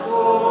the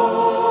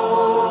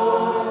storm.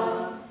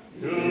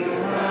 You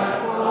have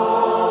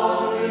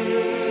called me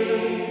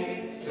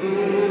to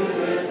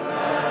this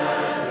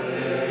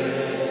passage,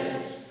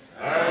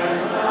 and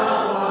now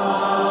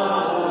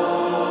follow,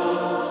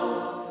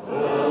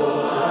 oh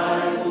my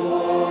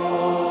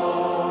Lord.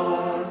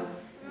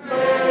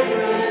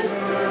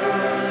 May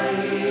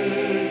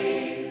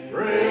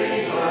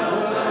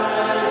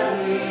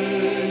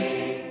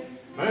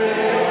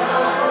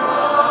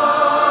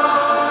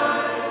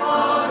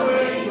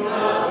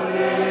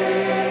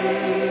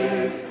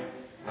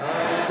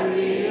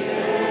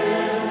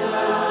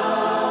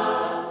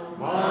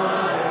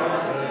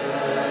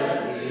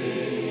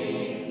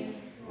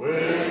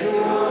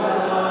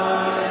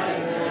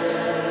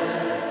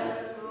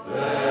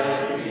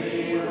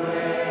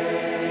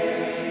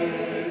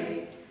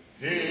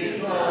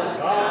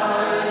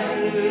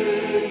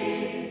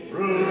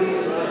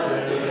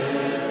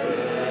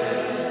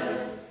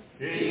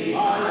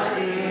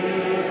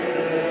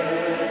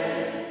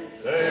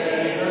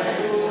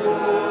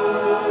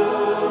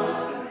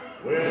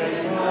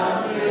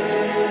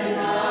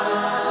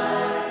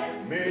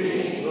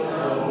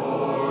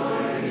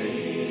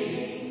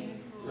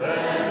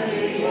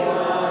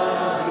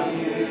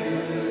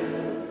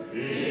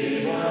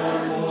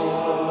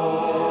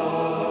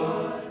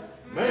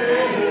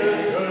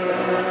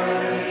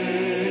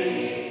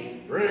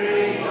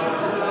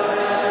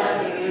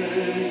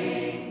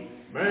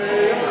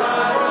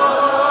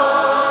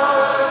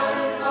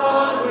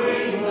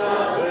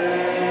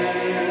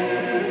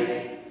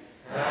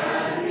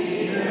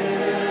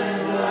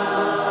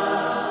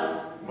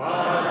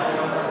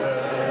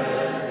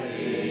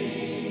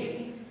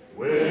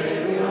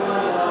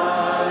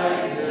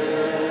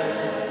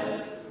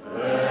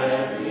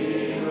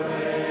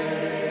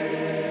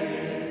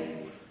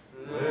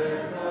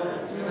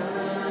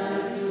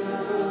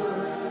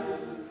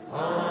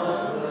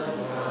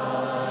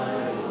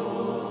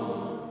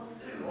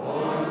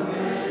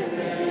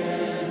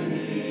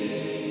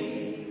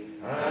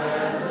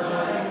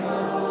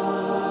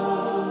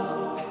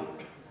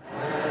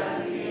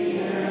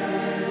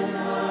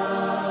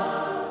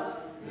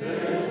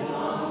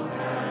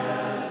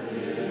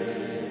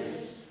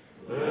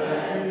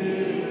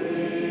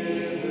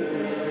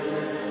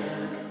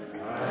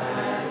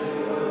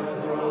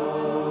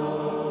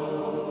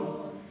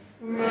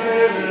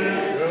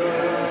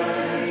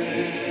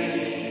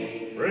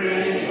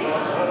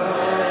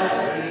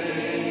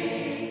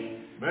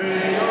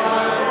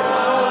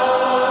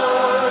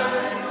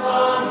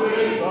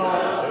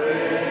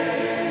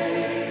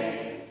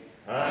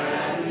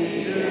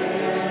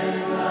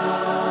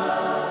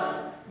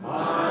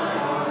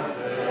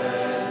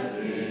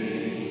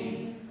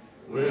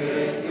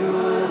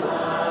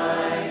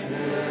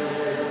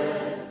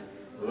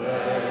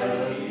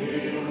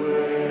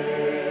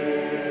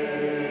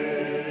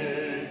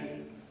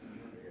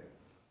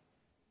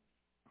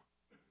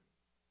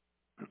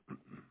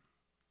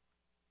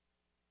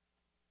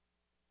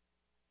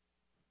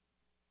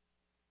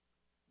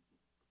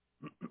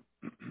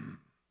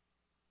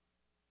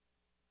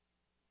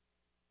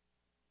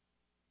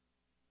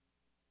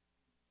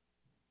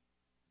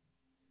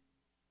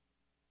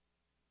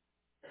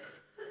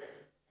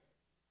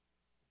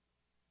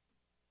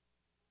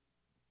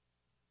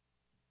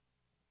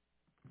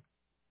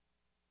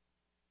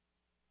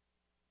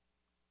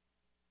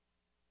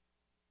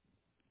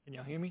Can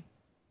y'all hear me?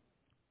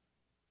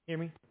 Hear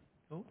me?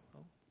 Oh.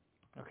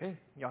 Okay,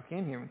 y'all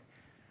can hear me.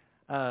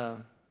 Well,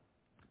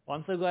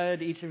 I'm so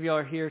glad each of y'all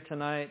are here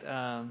tonight.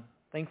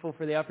 Thankful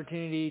for the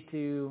opportunity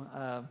to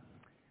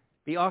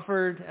be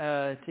offered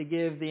to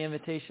give the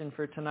invitation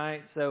for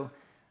tonight. So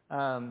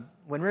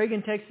when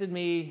Reagan texted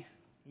me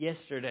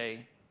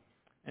yesterday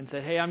and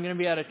said, hey, I'm going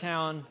to be out of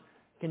town,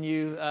 can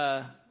you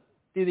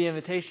do the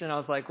invitation? I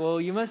was like,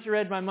 well, you must have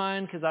read my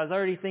mind, because I was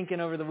already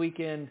thinking over the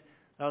weekend.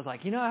 I was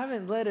like, I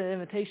haven't led an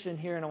invitation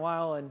here in a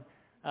while, and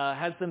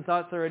had some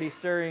thoughts already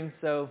stirring.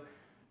 So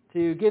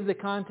to give the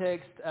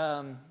context,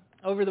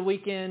 over the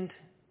weekend,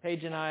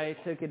 Paige and I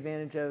took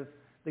advantage of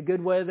the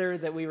good weather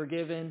that we were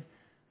given,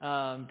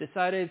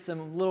 decided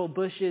some little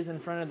bushes in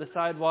front of the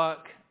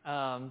sidewalk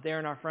there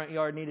in our front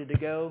yard needed to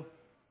go,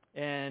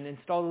 and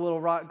installed a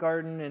little rock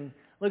garden, and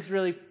looks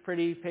really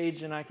pretty.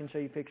 Paige and I can show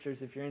you pictures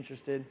if you're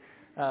interested.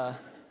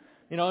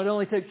 It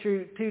only took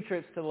 2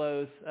 trips to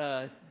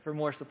Lowe's for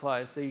more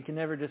supplies, so you can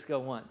never just go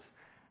once.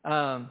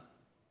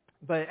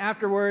 But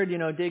afterward,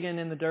 digging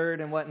in the dirt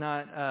and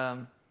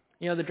whatnot,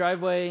 the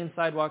driveway and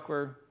sidewalk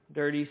were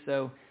dirty,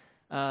 so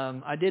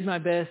I did my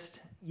best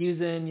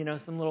using,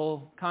 some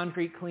little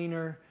concrete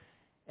cleaner,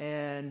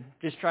 and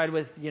just tried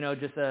with,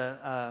 just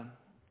a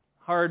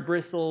hard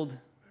bristled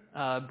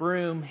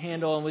broom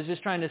handle, and was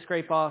just trying to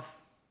scrape off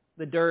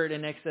the dirt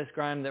and excess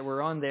grime that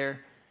were on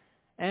there.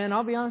 And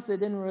I'll be honest, it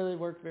didn't really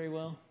work very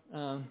well.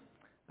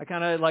 I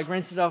kind of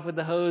rinsed it off with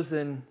the hose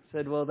and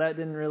said, well, that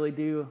didn't really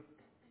do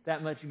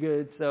that much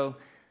good. So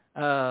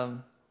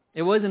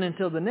it wasn't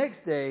until the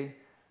next day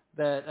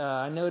that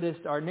I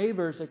noticed our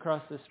neighbors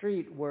across the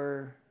street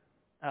were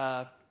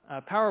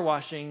power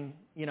washing,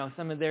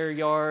 some of their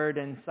yard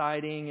and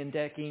siding and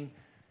decking.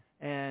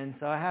 And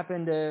so I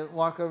happened to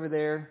walk over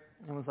there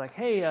and was like,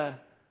 hey,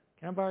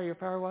 can I borrow your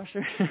power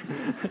washer?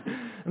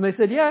 And they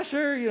said, yeah,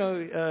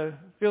 sure,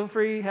 feel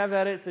free, have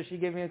at it. So she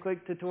gave me a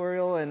quick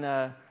tutorial, and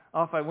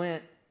off I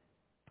went.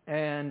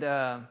 And,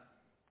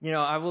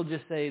 I will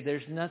just say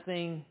there's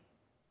nothing,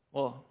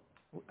 well,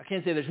 I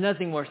can't say there's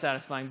nothing more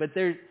satisfying, but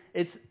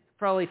it's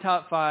probably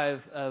top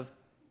 5 of,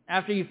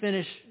 after you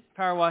finish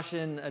power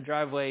washing a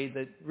driveway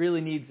that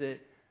really needs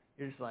it,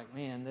 you're just like,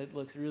 man, that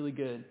looks really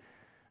good.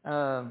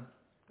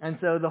 And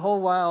so the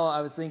whole while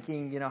I was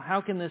thinking,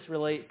 how can this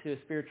relate to a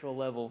spiritual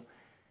level?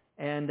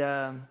 And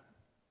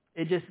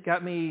it just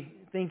got me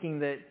thinking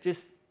that just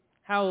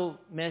how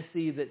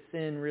messy that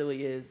sin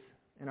really is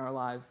in our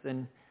lives.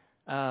 And,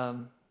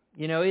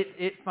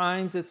 it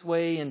finds its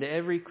way into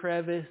every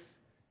crevice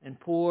and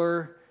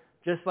pore,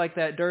 just like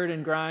that dirt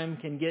and grime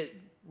can get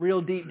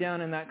real deep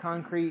down in that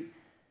concrete.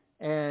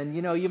 And,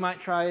 you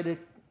might try to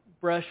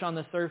brush on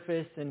the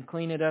surface and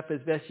clean it up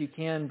as best you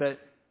can, but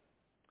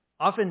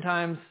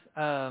oftentimes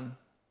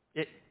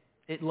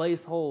it lays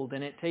hold,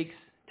 and it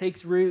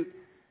takes root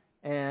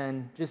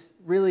and just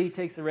really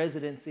takes a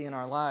residency in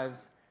our lives.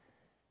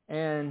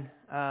 And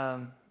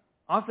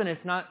often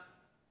it's not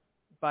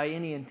by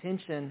any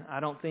intention. I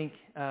don't think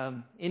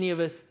any of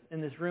us in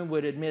this room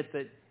would admit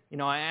that,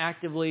 I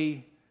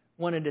actively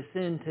wanted to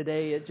sin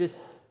today. It just,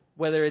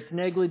 whether it's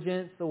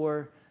negligence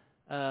or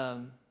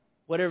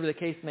whatever the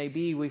case may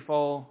be, we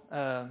fall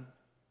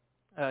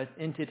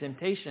into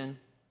temptation.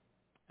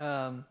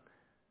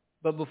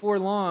 But before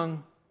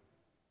long,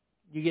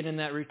 you get in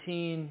that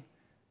routine,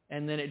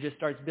 and then it just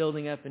starts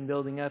building up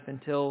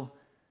until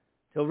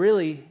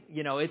really,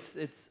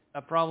 it's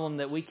a problem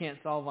that we can't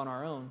solve on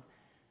our own.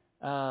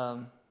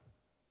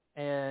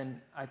 And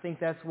I think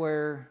that's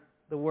where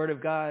the Word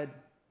of God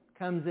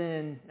comes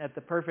in at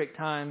the perfect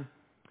time.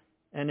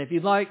 And if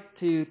you'd like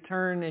to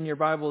turn in your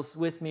Bibles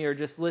with me or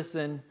just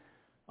listen,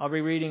 I'll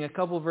be reading a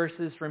couple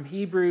verses from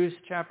Hebrews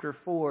chapter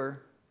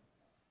 4.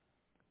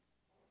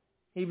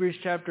 Hebrews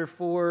chapter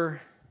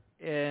 4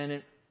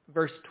 and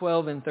verse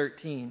 12 and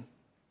 13.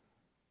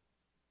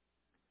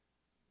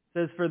 It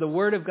says, for the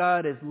Word of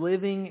God is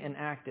living and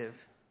active,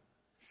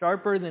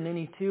 sharper than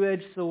any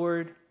two-edged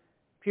sword,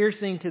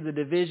 piercing to the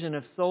division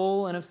of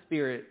soul and of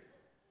spirit,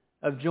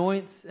 of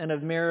joints and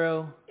of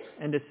marrow,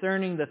 and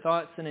discerning the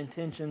thoughts and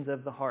intentions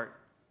of the heart.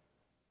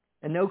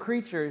 And no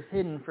creature is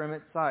hidden from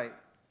its sight,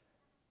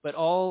 but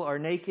all are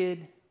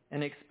naked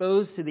and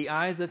exposed to the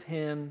eyes of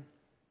Him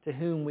to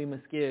whom we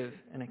must give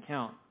an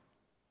account.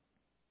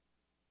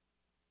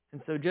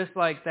 And so just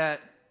like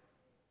that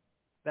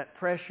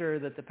pressure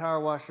that the power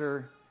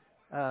washer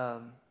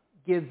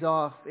gives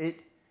off,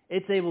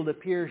 it's able to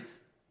pierce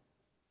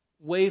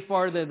way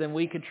farther than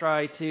we could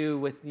try to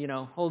with,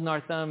 holding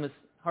our thumb as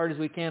hard as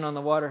we can on the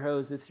water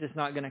hose. It's just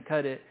not going to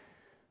cut it.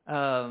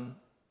 And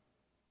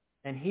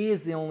He is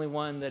the only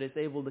one that is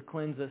able to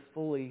cleanse us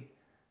fully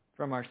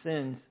from our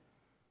sins.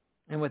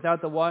 And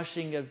without the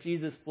washing of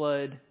Jesus'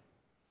 blood,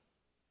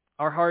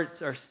 our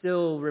hearts are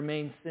still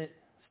remain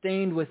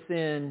stained with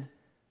sin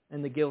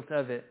and the guilt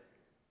of it.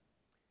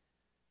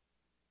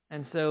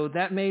 And so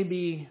that may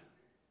be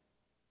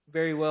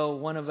very well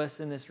one of us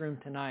in this room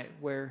tonight,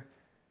 where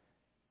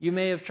you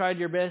may have tried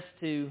your best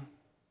to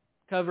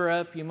cover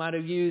up. You might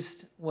have used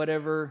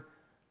whatever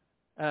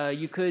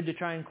you could to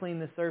try and clean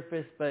the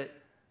surface, but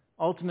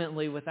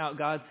ultimately, without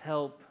God's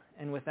help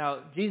and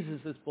without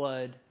Jesus'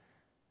 blood,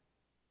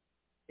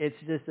 it's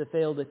just a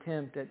failed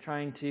attempt at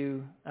trying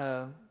to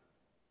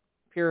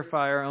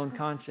purify our own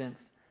conscience.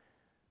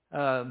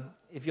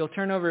 If you'll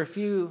turn over a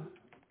few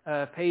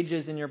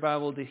pages in your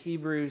Bible to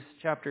Hebrews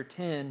chapter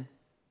 10,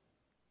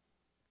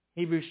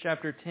 Hebrews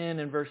chapter 10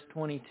 and verse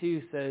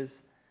 22 says,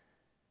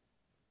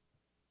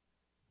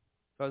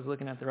 if I was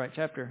looking at the right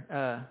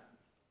chapter,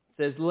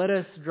 says, "Let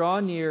us draw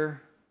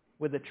near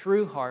with a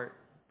true heart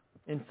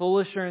in full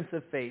assurance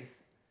of faith,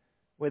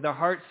 with our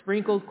hearts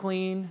sprinkled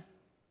clean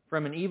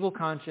from an evil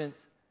conscience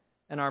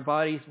and our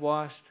bodies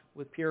washed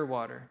with pure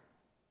water."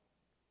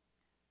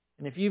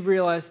 And if you've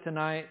realized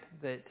tonight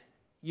that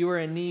you are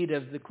in need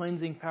of the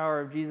cleansing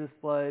power of Jesus'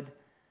 blood,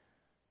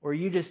 or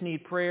you just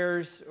need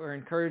prayers or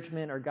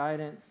encouragement or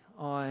guidance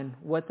on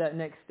what that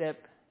next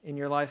step in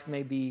your life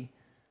may be,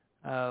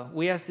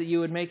 we ask that you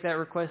would make that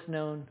request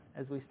known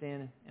as we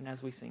stand and as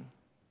we sing.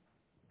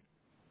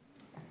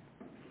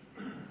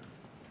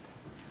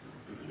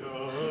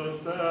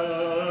 Just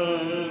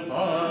as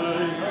I